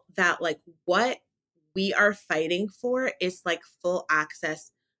people that like what we are fighting for is like full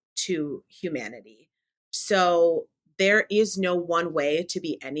access to humanity. So there is no one way to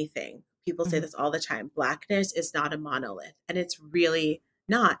be anything. People say this all the time. Blackness is not a monolith, and it's really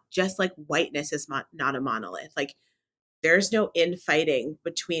not. Just like whiteness is not a monolith. Like there's no infighting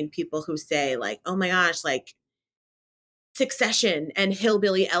between people who say like, oh my gosh, like Succession and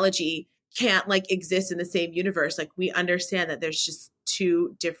Hillbilly Elegy can't like exist in the same universe. Like we understand that there's just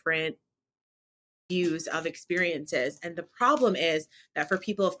two different views of experiences. And the problem is that for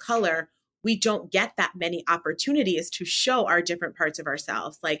people of color, we don't get that many opportunities to show our different parts of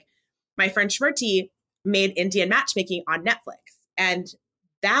ourselves. Like my friend Shmurti made Indian Matchmaking on Netflix. And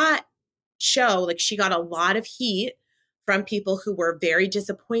that show, like she got a lot of heat from people who were very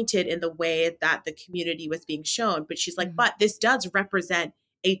disappointed in the way that the community was being shown. But she's like, but this does represent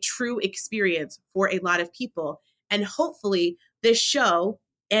a true experience for a lot of people. And hopefully this show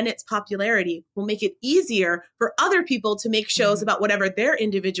and its popularity will make it easier for other people to make shows about whatever their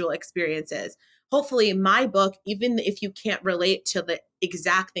individual experience is. Hopefully my book, even if you can't relate to the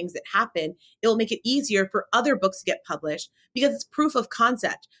exact things that happen, it'll make it easier for other books to get published, because it's proof of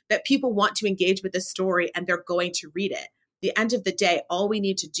concept that people want to engage with the story and they're going to read it. At the end of the day, all we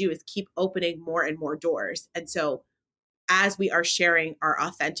need to do is keep opening more and more doors. And so as we are sharing our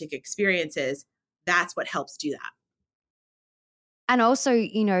authentic experiences, that's what helps do that. And also,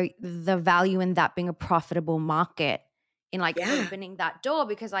 the value in that being a profitable market in like opening that door,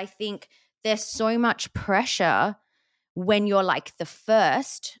 because I think there's so much pressure when you're like the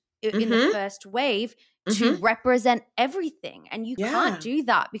first in the first wave to represent everything. And you can't do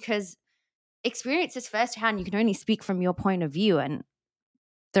that because experience is firsthand. You can only speak from your point of view. And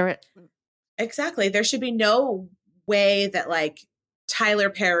exactly. There should be no way that like Tyler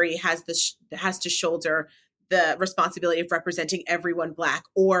Perry has to shoulder the responsibility of representing everyone Black,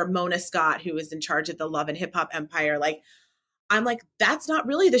 or Mona Scott, who is in charge of the Love and Hip Hop empire. Like, I'm like, that's not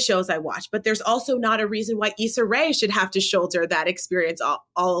really the shows I watch, but there's also not a reason why Issa Rae should have to shoulder that experience all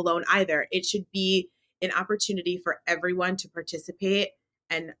alone either. It should be an opportunity for everyone to participate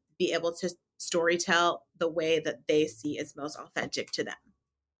and be able to storytell the way that they see is most authentic to them.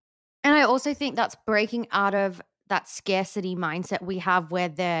 And I also think that's breaking out of that scarcity mindset we have, where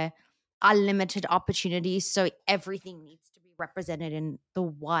there are limited opportunities, so everything needs to be represented in the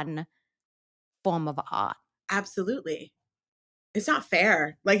one form of art. Absolutely. It's not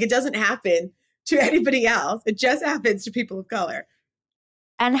fair. Like, it doesn't happen to anybody else. It just happens to people of color.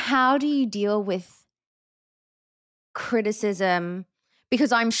 And how do you deal with criticism?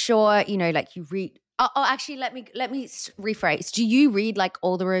 Because I'm sure, you know, like you read. Actually, let me rephrase. Do you read like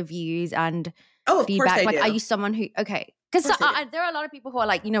all the reviews and of feedback? course I like, do. Are you someone who? Okay, because there are a lot of people who are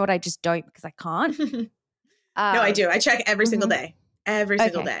like, you know what, I just don't because I can't. No, I do. I check every single day,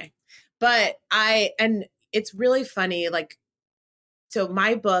 single day. But and it's really funny. Like, so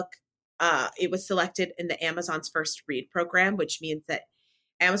my book, it was selected in the Amazon's First Read program, which means that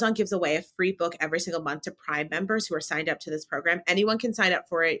Amazon gives away a free book every single month to Prime members who are signed up to this program. Anyone can sign up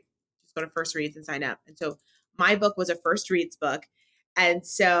for it. Just go to First Reads and sign up. And so my book was a First Reads book. And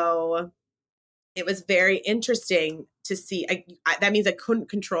so it was very interesting to see. That means I couldn't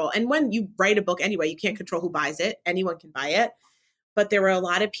control. And when you write a book anyway, you can't control who buys it. Anyone can buy it. But there were a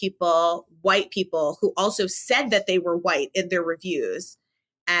lot of people, white people, who also said that they were white in their reviews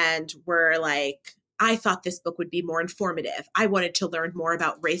and were like, I thought this book would be more informative. I wanted to learn more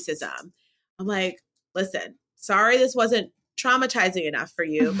about racism. I'm like, listen, sorry this wasn't traumatizing enough for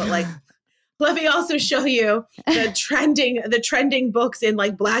you, but like, let me also show you the trending books in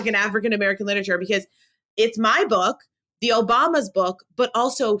like Black and African American literature, because it's my book, the Obama's book, but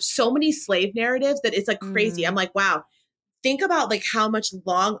also so many slave narratives that it's like crazy. I'm like, wow. Think about like how much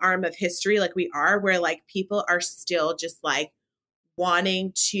long arm of history like we are, where like people are still just like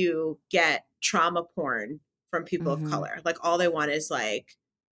wanting to get trauma porn from people of color. Like all they want is like,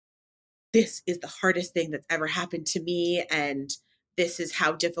 this is the hardest thing that's ever happened to me. And this is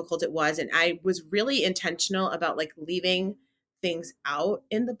how difficult it was. And I was really intentional about like leaving things out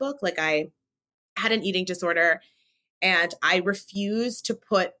in the book. Like I had an eating disorder and I refused to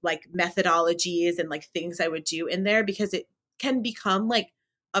put like methodologies and like things I would do in there, because it can become like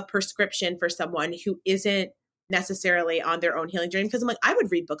a prescription for someone who isn't necessarily on their own healing journey. Because I'm like, I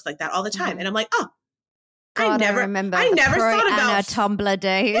would read books like that all the time. And I'm like, oh, God, I remember thought about Tumblr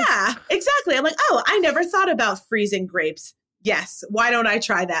days. Yeah, exactly. I'm like, oh, I never thought about freezing grapes. Yes. Why don't I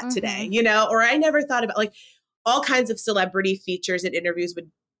try that today? You know, or I never thought about like all kinds of celebrity features and interviews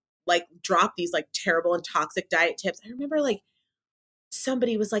would like drop these like terrible and toxic diet tips. I remember like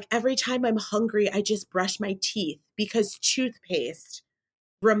somebody was like, every time I'm hungry, I just brush my teeth because toothpaste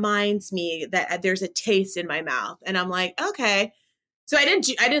reminds me that there's a taste in my mouth. And I'm like, okay. So I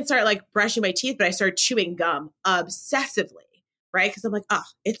didn't start like brushing my teeth, but I started chewing gum obsessively, right? Because I'm like, oh,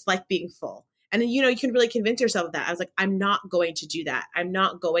 it's like being full. And then, you know, you can really convince yourself of that. I was like, I'm not going to do that. I'm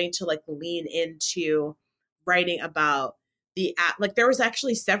not going to like lean into writing about like there was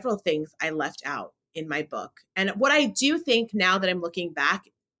actually several things I left out in my book. And what I do think now that I'm looking back,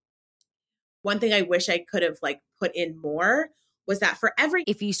 one thing I wish I could have like put in more was that for every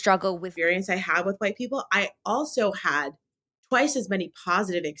if you struggle with experience I had with white people, I also had twice as many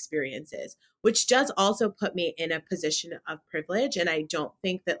positive experiences, which does also put me in a position of privilege. And I don't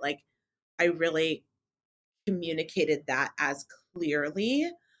think that like I really communicated that as clearly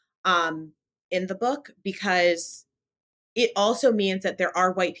in the book, because it also means that there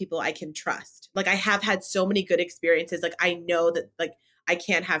are white people I can trust. Like I have had so many good experiences. Like I know that like I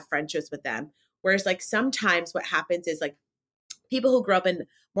can't have friendships with them. Whereas like sometimes what happens is like people who grow up in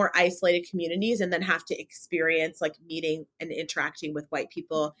more isolated communities and then have to experience like meeting and interacting with white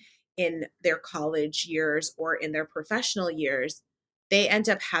people in their college years or in their professional years, they end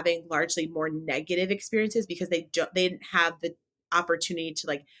up having largely more negative experiences because they didn't have the opportunity to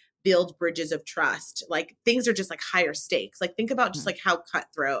like build bridges of trust. Like things are just like higher stakes. Like think about just like how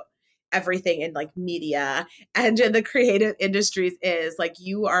cutthroat everything in like media and in the creative industries is. Like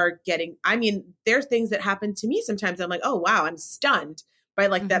you are getting, I mean, there are things that happen to me sometimes. I'm like, oh wow, I'm stunned by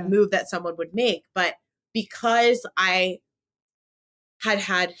like that move that someone would make. But because I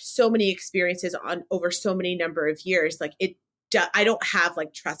had so many experiences on over so many number of years, like I don't have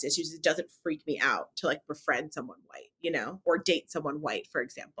like trust issues. It doesn't freak me out to like befriend someone white, you know, or date someone white, for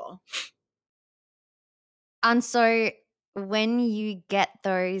example. And so when you get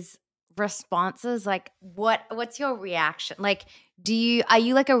those responses, like what's your reaction? Like, are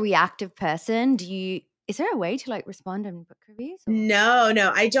you like a reactive person? Is there a way to like respond in book reviews? Or?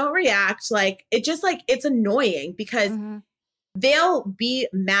 No, I don't react. Like it just like, it's annoying because they'll be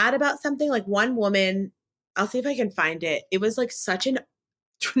mad about something. Like one woman, I'll see if I can find it. It was like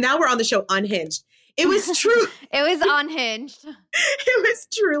now we're on the show Unhinged. It was true. It was unhinged. It was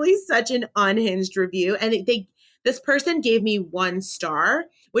truly such an unhinged review. And this person gave me 1 star,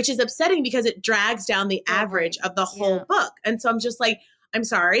 which is upsetting because it drags down the average of the whole book. And so I'm just like, I'm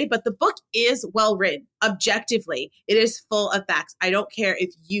sorry, but the book is well written. Objectively, it is full of facts. I don't care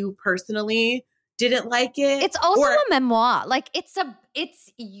if you personally didn't like it. It's also a memoir. Like it's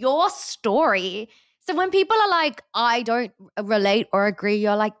your story. So when people are like, I don't relate or agree,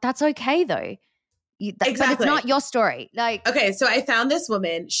 you're like, that's okay though. Exactly. But it's not your story. Like, okay, so I found this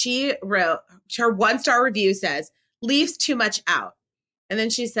woman. She wrote, her 1-star review says, leaves too much out. And then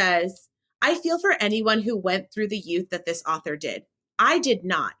she says, I feel for anyone who went through the youth that this author did. I did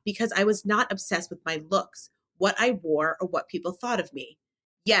not, because I was not obsessed with my looks, what I wore, or what people thought of me.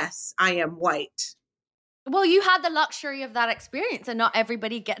 Yes, I am white. Well, you had the luxury of that experience, and not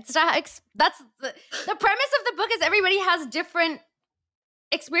everybody gets that. That's the premise of the book is everybody has different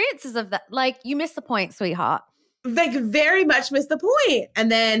experiences of that. Like, you missed the point, sweetheart. Like, very much missed the point.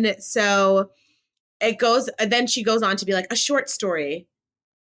 And then so it goes, and then she goes on to be like, a short story.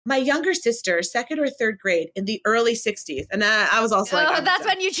 My younger sister, 2nd or 3rd grade in the early 60s. And I was also like, oh, that's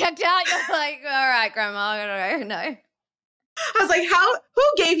when you checked out. You're like, all right, grandma, I don't know. I was like, who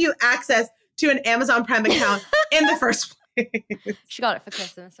gave you access to an Amazon Prime account in the first place? She got it for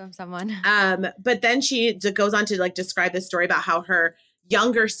Christmas from someone. But then she goes on to like describe this story about how her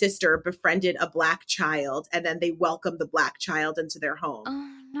younger sister befriended a Black child, and then they welcomed the Black child into their home.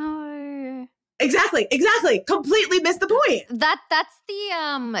 Oh no. Exactly. Completely missed the point. That's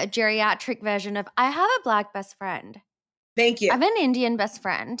the geriatric version of I have a Black best friend. Thank you. I have an Indian best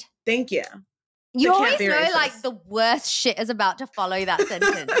friend. Thank you. You always know racist. Like the worst shit is about to follow that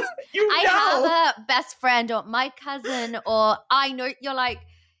sentence. I have a best friend or my cousin or I know. You're like,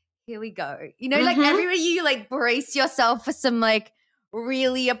 here we go. You know, like everybody, you like brace yourself for some like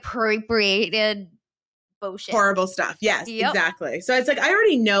really appropriated bullshit. Horrible stuff. Yes, exactly. So it's like, I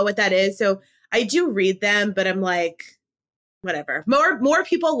already know what that is. So I do read them, but I'm like, whatever. More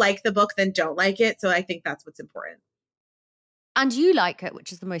people like the book than don't like it. So I think that's what's important. And you like it,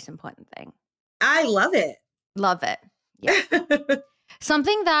 which is the most important thing. I love it. Love it. Yeah.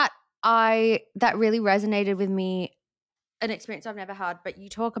 Something that really resonated with me, an experience I've never had, but you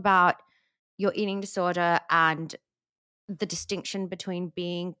talk about your eating disorder and the distinction between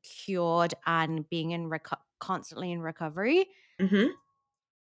being cured and being in constantly in recovery. Mm-hmm.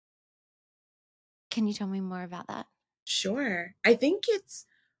 Can you tell me more about that? Sure. I think it's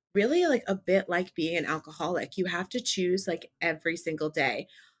really like a bit like being an alcoholic. You have to choose like every single day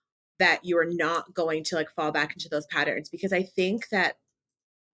that you are not going to like fall back into those patterns, because I think that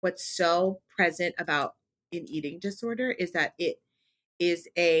what's so present about an eating disorder is that it is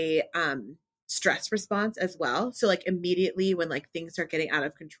a stress response as well. So like immediately when like things are getting out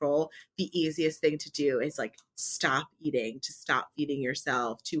of control, the easiest thing to do is like stop eating, to stop feeding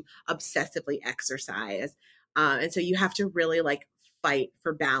yourself, to obsessively exercise. And so you have to really like fight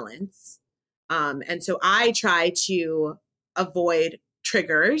for balance. And so I try to avoid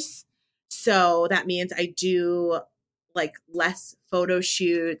triggers. So that means I do like less photo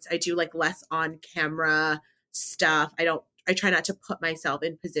shoots. I do like less on camera stuff. I try not to put myself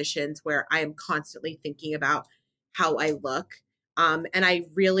in positions where I am constantly thinking about how I look. And I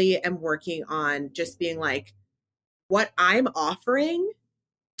really am working on just being like, what I'm offering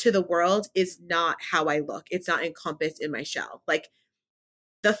to the world is not how I look. It's not encompassed in my shell. Like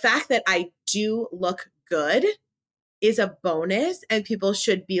the fact that I do look good is a bonus, and people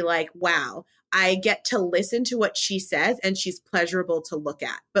should be like, wow, I get to listen to what she says and she's pleasurable to look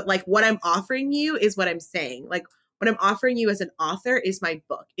at. But like what I'm offering you is what I'm saying. Like what I'm offering you as an author is my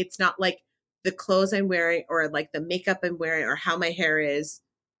book. It's not like the clothes I'm wearing or like the makeup I'm wearing or how my hair is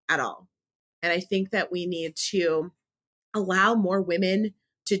at all. And I think that we need to allow more women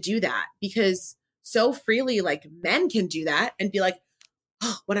to do that, because so freely like men can do that and be like,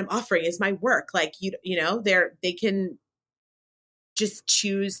 oh, what I'm offering is my work. Like, you know, they can just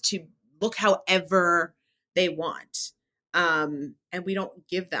choose to look however they want. And we don't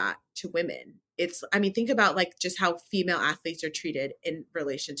give that to women. I mean, think about like just how female athletes are treated in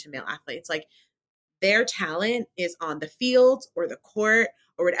relation to male athletes. Like their talent is on the field or the court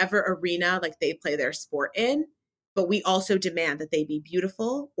or whatever arena like they play their sport in. But we also demand that they be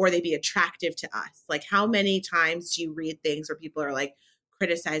beautiful or they be attractive to us. Like how many times do you read things where people are like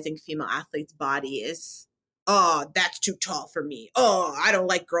criticizing female athletes' bodies? Oh, that's too tall for me. Oh, I don't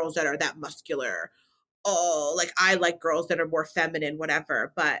like girls that are that muscular. Oh, like I like girls that are more feminine,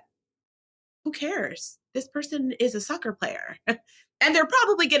 whatever. But who cares? This person is a soccer player. And they're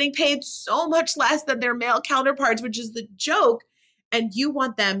probably getting paid so much less than their male counterparts, which is the joke. And you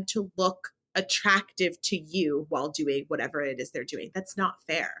want them to look attractive to you while doing whatever it is they're doing. That's not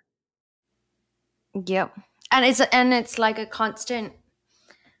fair. Yep. And it's like a constant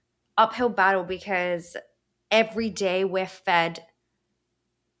uphill battle, because every day we're fed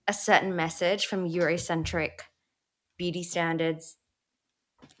a certain message from Eurocentric beauty standards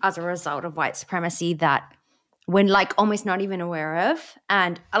as a result of white supremacy that we're like almost not even aware of.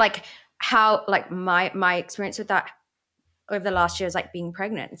 And like how like my experience with that over the last year is like being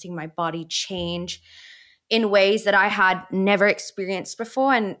pregnant and seeing my body change in ways that I had never experienced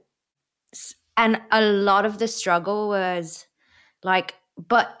before. And a lot of the struggle was like,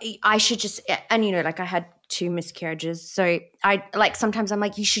 but I should just, and you know, like I had 2 miscarriages. So I like, sometimes I'm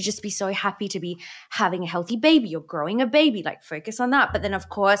like, you should just be so happy to be having a healthy baby or growing a baby, like focus on that. But then of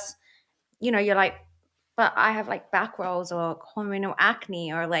course, you know, you're like, but I have like back rolls or hormonal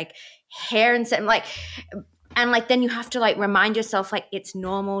acne or like hair and something like, and like, then you have to like remind yourself, like, it's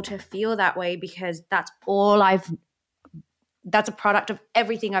normal to feel that way because that's a product of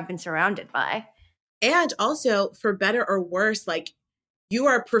everything I've been surrounded by. And also, for better or worse, like, you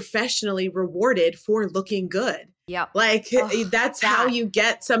are professionally rewarded for looking good. Yep. Like, that's how you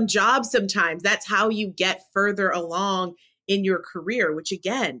get some jobs sometimes. That's how you get further along in your career, which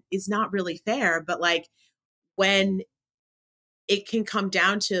again is not really fair. But like, when it can come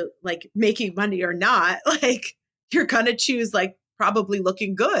down to like making money or not, like, you're going to choose like probably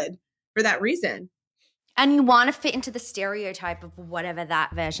looking good for that reason. And you want to fit into the stereotype of whatever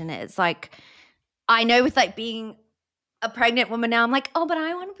that version is. Like, I know with like being a pregnant woman now, I'm like, oh, but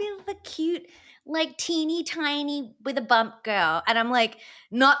I want to be the cute, like teeny tiny with a bump girl. And I'm like,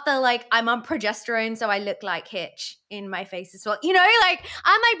 not the like, I'm on progesterone, so I look like Hitch in my face as well. You know, like,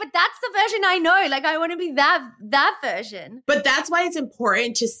 I'm like, but that's the version I know. Like, I want to be that version. But that's why it's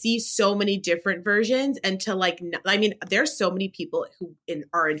important to see so many different versions and to like, I mean, there's so many people who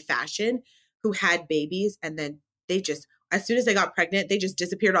are in fashion who had babies and then they just, as soon as they got pregnant, they just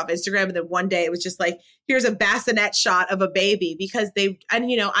disappeared off Instagram. And then one day it was just like, here's a bassinet shot of a baby because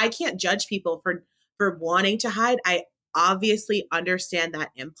and you know, I can't judge people for wanting to hide. I obviously understand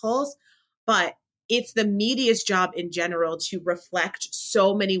that impulse, but it's the media's job in general to reflect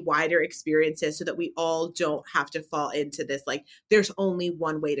so many wider experiences so that we all don't have to fall into this, like, there's only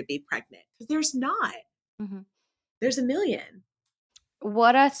one way to be pregnant. Because there's not. Mm-hmm. There's a million.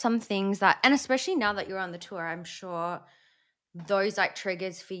 What are some things that, and especially now that you're on the tour, I'm sure those like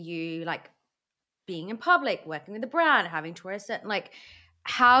triggers for you, like being in public, working with a brand, having to wear a certain, like,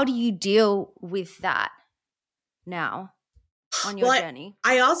 how do you deal with that now on your journey?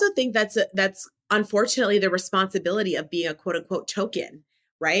 I also think that's unfortunately the responsibility of being a quote unquote token,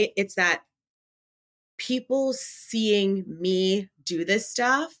 right? It's that people seeing me do this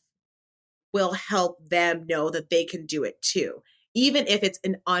stuff will help them know that they can do it too, even if it's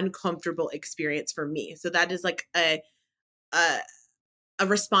an uncomfortable experience for me. So that is like a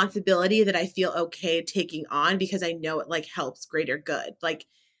responsibility that I feel okay taking on because I know it like helps greater good. Like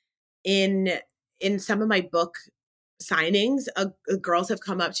in some of my book signings, girls have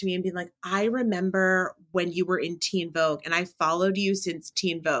come up to me and been like, I remember when you were in Teen Vogue and I followed you since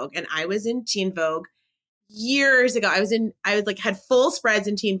Teen Vogue. And I was in Teen Vogue years ago. I was like had full spreads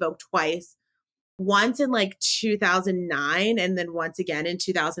in Teen Vogue twice. Once in like 2009 and then once again in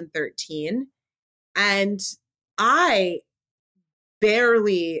 2013. And I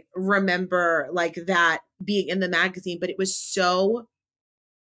barely remember like that being in the magazine, but it was so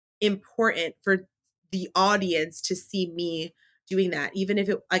important for the audience to see me doing that. Even if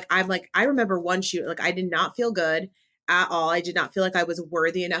it like, I'm like, I remember one shoot, like I did not feel good at all. I did not feel like I was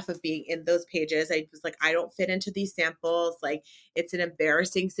worthy enough of being in those pages. I was like, I don't fit into these samples. Like it's an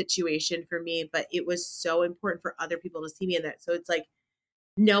embarrassing situation for me, but it was so important for other people to see me in that. So it's like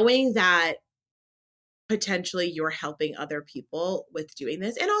knowing that potentially you're helping other people with doing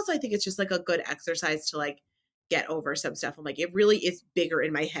this. And also I think it's just like a good exercise to like get over some stuff. I'm like, it really is bigger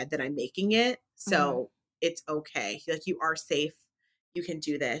in my head than I'm making it. So it's okay. Like you are safe. You can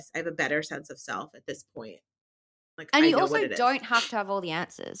do this. I have a better sense of self at this point. Like, and you also don't have to have all the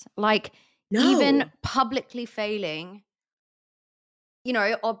answers. Like even publicly failing, you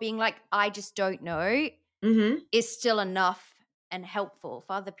know, or being like, I just don't know is still enough and helpful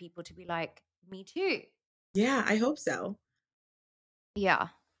for other people to be like, me too. Yeah, I hope so. Yeah.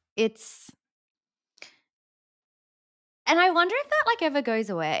 And I wonder if that like ever goes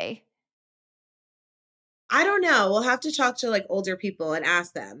away. I don't know. We'll have to talk to like older people and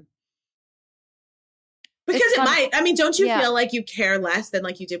ask them. Because it might. I mean, don't you feel like you care less than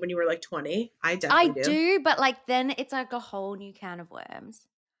like you did when you were like 20? I definitely do. But like then it's like a whole new can of worms.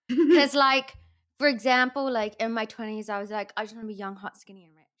 Because like, for example, like in my 20s, I was like, I just want to be young, hot, skinny,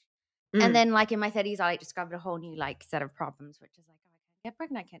 and rich. And then like in my 30s, I like discovered a whole new like set of problems, which is like, oh, I can't get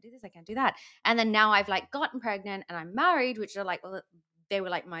pregnant, I can't do this, I can't do that. And then now I've like gotten pregnant and I'm married, which are like, well, they were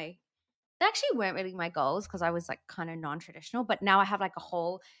like they actually weren't really my goals because I was like kind of non-traditional, but now I have like a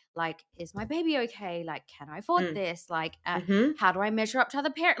whole like, is my baby okay? Like, can I afford this? Like, Mm-hmm. how do I measure up to other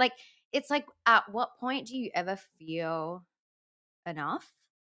parents? Like, it's like, at what point do you ever feel enough?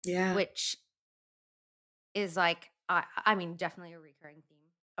 Yeah. Which is like, I mean, definitely a recurring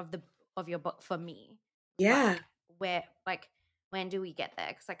theme of your book for me. Yeah. Like, when do we get there?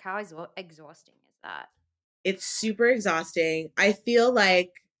 Because like, how exhausting is that? It's super exhausting. I feel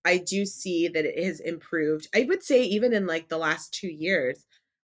like I do see that it has improved. I would say even in like the last 2 years,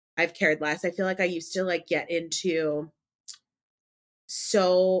 I've cared less. I feel like I used to like get into,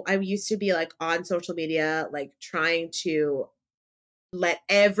 so I used to be like on social media, like trying to let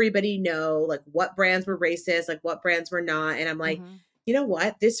everybody know like what brands were racist, like what brands were not. And I'm like, you know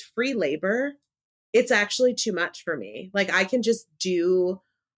what? This free labor, it's actually too much for me. Like I can just do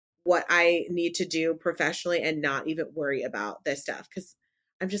what I need to do professionally and not even worry about this stuff. Cause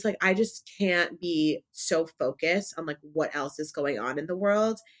I'm just like, I just can't be so focused on like what else is going on in the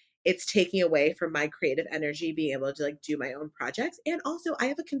world. It's taking away from my creative energy, being able to like do my own projects. And also I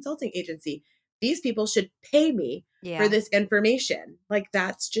have a consulting agency. These people should pay me for this information. Like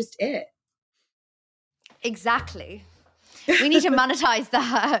that's just it. Exactly. We need to monetize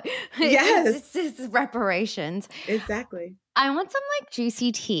that. Yes. It's reparations. Exactly. I want some like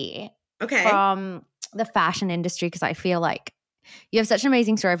juicy tea from the fashion industry because I feel like you have such an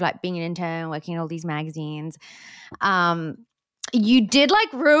amazing story of like being an intern, working in all these magazines. You did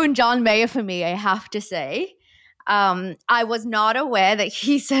like ruin John Mayer for me, I have to say. I was not aware that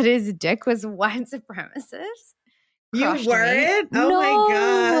he said his dick was white supremacist. You weren't? Oh my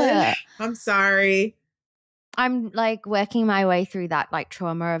God. I'm sorry. I'm like working my way through that like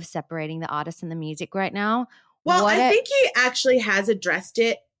trauma of separating the artist and the music right now. Well, I think he actually has addressed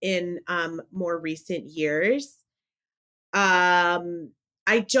it in more recent years.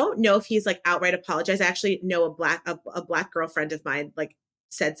 I don't know if he's like outright apologized. I actually know a black girlfriend of mine like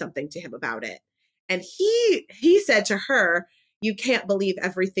said something to him about it. And he said to her, you can't believe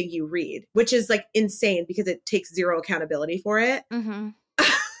everything you read, which is like insane because it takes zero accountability for it.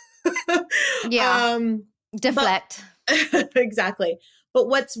 Yeah. Deflect. Exactly. But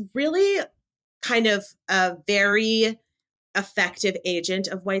what's really kind of a very effective agent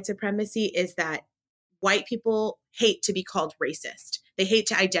of white supremacy is that white people hate to be called racist. They hate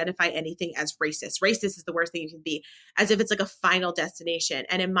to identify anything as racist. Racist is the worst thing you can be, as if it's like a final destination.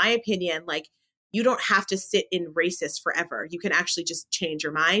 And in my opinion, like you don't have to sit in racist forever. You can actually just change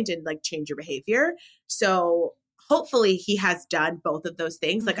your mind and like change your behavior. So hopefully he has done both of those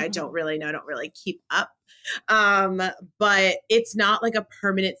things. Like I don't really know, I don't really keep up. But it's not like a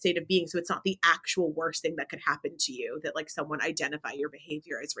permanent state of being. So it's not the actual worst thing that could happen to you that like someone identify your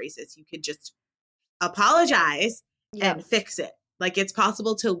behavior as racist. You could just apologize and fix it. Like it's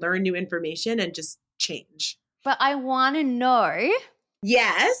possible to learn new information and just change. But I want to know.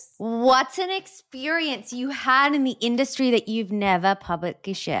 Yes. What's an experience you had in the industry that you've never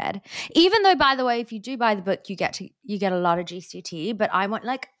publicly shared? Even though, by the way, if you do buy the book, you get a lot of GCT, but I want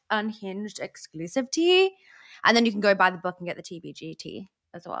like unhinged exclusive tea. And then you can go buy the book and get the TBG tea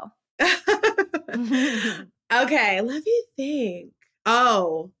as well. Okay, let me think.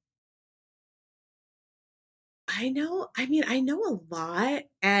 Oh, I know a lot,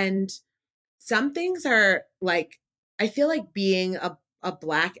 and some things are like, I feel like being a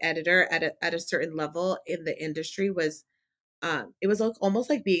Black editor at a certain level in the industry was, it was like, almost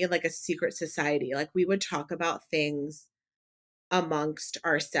like being in like a secret society. Like we would talk about things amongst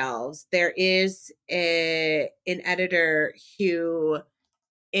ourselves. There is an editor who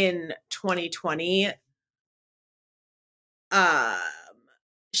in 2020, um,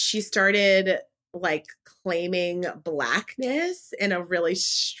 she started like claiming Blackness in a really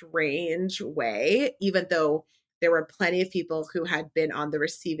strange way, even though there were plenty of people who had been on the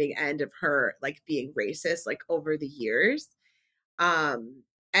receiving end of her like being racist like over the years.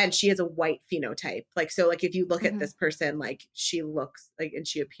 And she has a white phenotype. Like, so like if you look at this person, like she looks like, and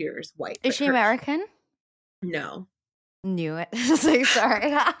she appears white. Is she American? No. Knew it. Like,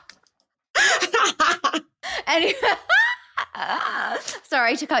 sorry. Anyway,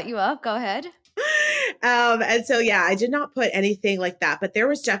 sorry to cut you off. Go ahead. And so, yeah, I did not put anything like that, but there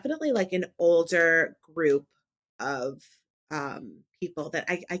was definitely like an older group of people that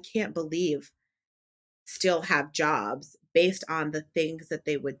I can't believe still have jobs based on the things that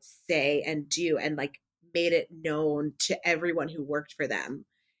they would say and do, and like made it known to everyone who worked for them.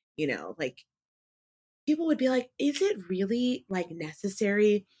 You know, like people would be like, is it really like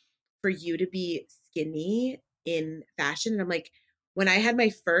necessary for you to be skinny in fashion? And I'm like, when I had my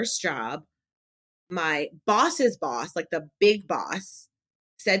first job, my boss's boss, like the big boss,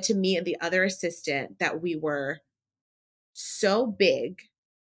 said to me and the other assistant that we were so big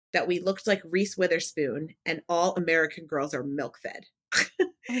that we looked like Reese Witherspoon and all American girls are milk fed.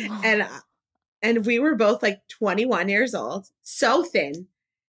 and and we were both like 21 years old, so thin,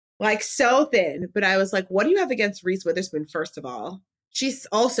 like so thin. But I was like, what do you have against Reese Witherspoon, first of all? She's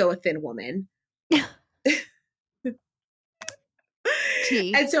also a thin woman.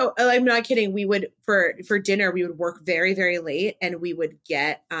 And so I'm not kidding. We would for dinner, we would work very, very late and we would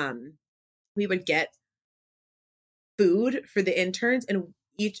get food for the interns, and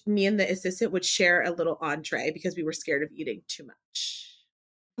me and the assistant would share a little entree because we were scared of eating too much.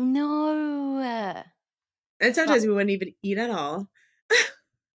 No. And sometimes we wouldn't even eat at all.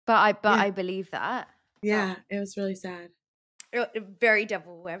 I believe that. Yeah, it was really sad. Very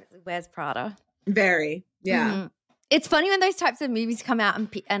Devil Wears Prada. Very, yeah. Mm-hmm. It's funny when those types of movies come out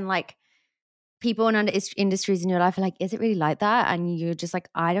and like people in other industries in your life are like, is it really like that? And you're just like,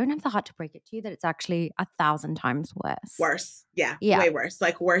 I don't have the heart to break it to you that it's actually 1,000 times worse. Worse. Yeah. Way worse.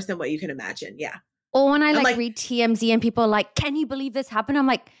 Like worse than what you can imagine. Yeah. Or when I like read TMZ and people are like, can you believe this happened? I'm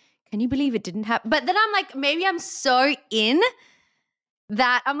like, can you believe it didn't happen? But then I'm like, maybe I'm so in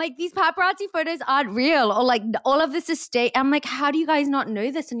that I'm like, these paparazzi photos aren't real, or like all of this is state. I'm like, how do you guys not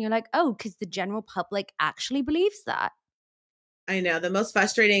know this? And you're like, oh, because the general public actually believes that. I know. The most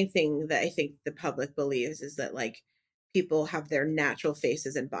frustrating thing that I think the public believes is that like people have their natural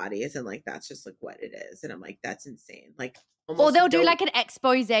faces and bodies, and like that's just like what it is. And I'm like, that's insane. Like, or they'll do like an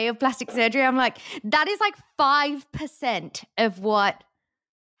expose of plastic surgery. I'm like, that is like 5% of what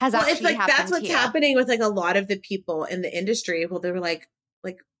has actually it's like happened. That's what's happening with like a lot of the people in the industry. Well, they were like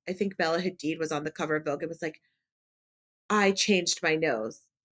I think Bella Hadid was on the cover of Vogue. It was like, I changed my nose.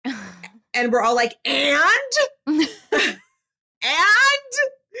 And we're all like, and?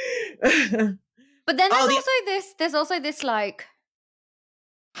 But then there's also this like,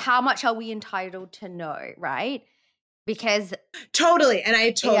 how much are we entitled to know, right? Because totally. And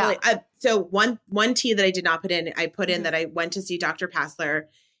so one tea that I did not put in, I put in that I went to see Dr. Passler,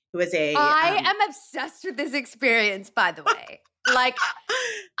 who is I am obsessed with this experience, by the way. Like,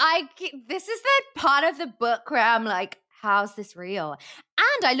 this is the part of the book where I'm like, how's this real?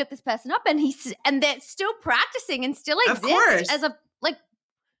 And I looked this person up, and they're still practicing and still exist as a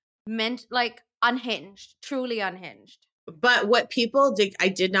unhinged, truly unhinged. But what people I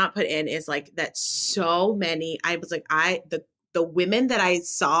did not put in is like that so many. I was like, the women that I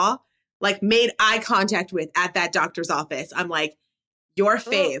saw like made eye contact with at that doctor's office. I'm like, your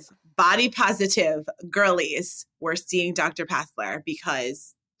fave. Body positive girlies were seeing Dr. Passler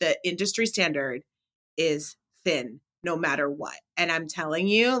because the industry standard is thin no matter what. And I'm telling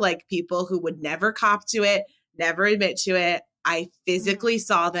you, like people who would never cop to it, never admit to it, I physically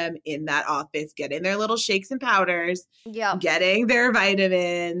saw them in that office getting their little shakes and powders, getting their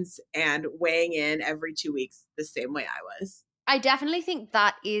vitamins and weighing in every 2 weeks the same way I was. I definitely think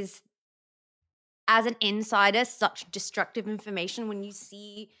that is, as an insider, such destructive information when you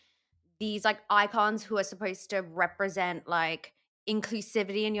see these like icons who are supposed to represent like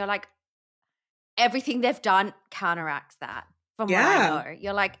inclusivity, and you're like, everything they've done counteracts that from what I know.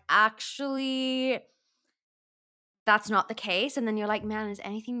 You're like, actually, that's not the case. And then you're like, man, is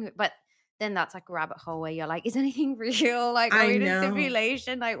anything, but then that's like a rabbit hole where you're like, is anything real? Like, are we in a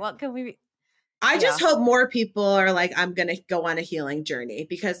simulation? Like, what can we I just hope more people are like, I'm going to go on a healing journey,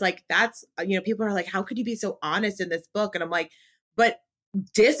 because like, that's, people are like, how could you be so honest in this book? And I'm like, but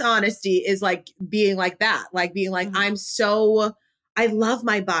dishonesty is like being like that, like being like, I love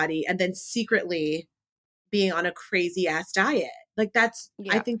my body, and then secretly being on a crazy ass diet. Like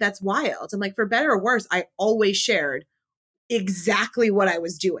I think that's wild. I'm like, for better or worse, I always shared exactly what I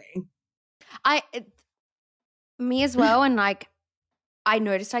was doing. Me as well. And like, I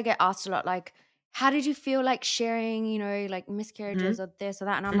noticed I get asked a lot, like, how did you feel like sharing, like miscarriages or this or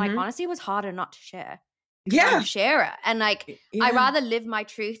that? And I'm like, honestly, it was harder not to share. Share it. And like, I rather live my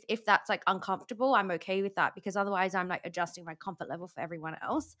truth. If that's like uncomfortable, I'm okay with that, because otherwise I'm like adjusting my comfort level for everyone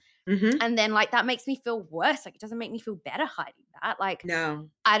else. And then like, that makes me feel worse. Like, it doesn't make me feel better hiding that. Like, no,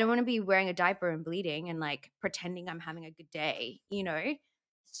 I don't want to be wearing a diaper and bleeding and like pretending I'm having a good day,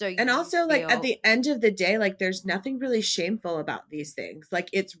 So and also like at the end of the day, like there's nothing really shameful about these things. Like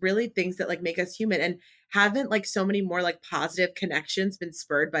it's really things that like make us human. And haven't like so many more like positive connections been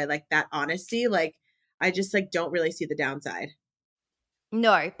spurred by like that honesty? Like I just like don't really see the downside.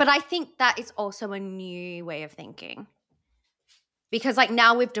 No, but I think that is also a new way of thinking. Because like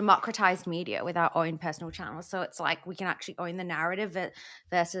now we've democratized media with our own personal channels. So it's like we can actually own the narrative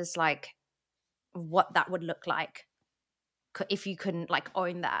versus like what that would look like if you couldn't like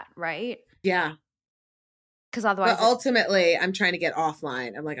own that, right? Yeah. Because otherwise, but ultimately, I'm trying to get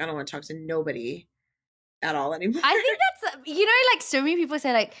offline. I'm like, I don't want to talk to nobody at all anymore. I think that's, like so many people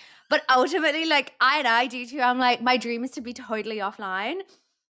say like, but ultimately like I do too. I'm like, my dream is to be totally offline,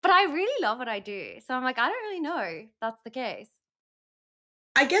 but I really love what I do. So I'm like, I don't really know if that's the case.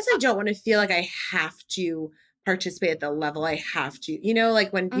 I guess I don't want to feel like I have to participate at the level I have to,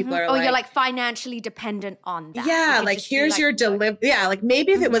 like when people are you're like financially dependent on that. Yeah, like here's your Yeah, like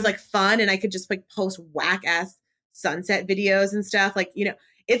maybe if it was like fun and I could just like post whack ass sunset videos and stuff, like,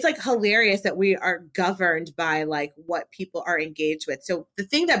 it's like hilarious that we are governed by like what people are engaged with. So the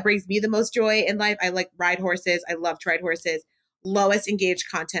thing that brings me the most joy in life, I like ride horses. I love to ride horses. Lowest engaged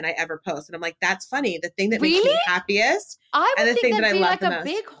content I ever post. And I'm like, that's funny. The thing that makes me happiest. I would and the think thing that'd that I be love like the a most.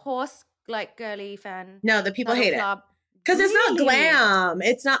 Big horse like girly fan. No, the people hate club. it. Because it's not glam.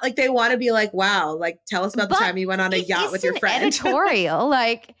 It's not like they want to be like, wow, like tell us about the time you went on a yacht with your friend. Editorial.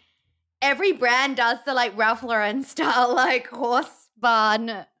 Like every brand does the like Ralph Lauren style like horse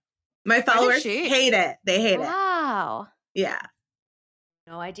barn. My followers hate it. They hate it. Wow. Yeah.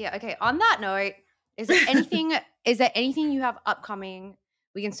 No idea. Okay. On that note, is there anything you have upcoming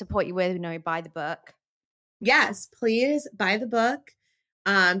we can support you with? Buy the book. Yes, please buy the book.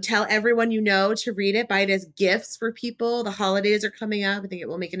 Tell everyone you know to read it. Buy it as gifts for people. The holidays are coming up. I think it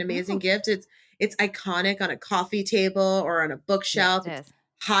will make an amazing gift. It's iconic on a coffee table or on a bookshelf. Yes, it's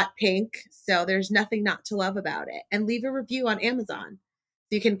hot pink. So there's nothing not to love about it. And leave a review on Amazon.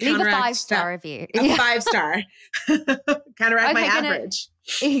 So you can counteract a 5-star review. A 5-star. Counteract my average.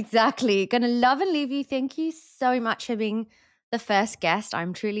 Exactly. Gonna love and leave you. Thank you so much for being the first guest.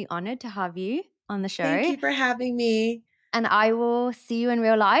 I'm truly honored to have you on the show. Thank you for having me. And I will see you in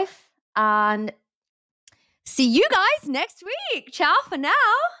real life and see you guys next week. Ciao for now.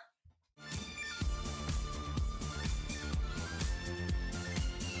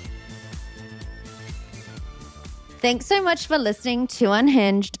 Thanks so much for listening to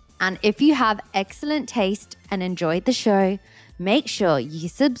Unhinged. And if you have excellent taste and enjoyed the show, make sure you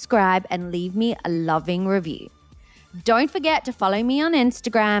subscribe and leave me a loving review. Don't forget to follow me on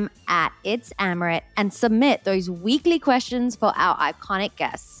Instagram @It'sAmrit and submit those weekly questions for our iconic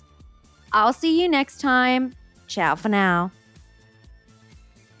guests. I'll see you next time. Ciao for now.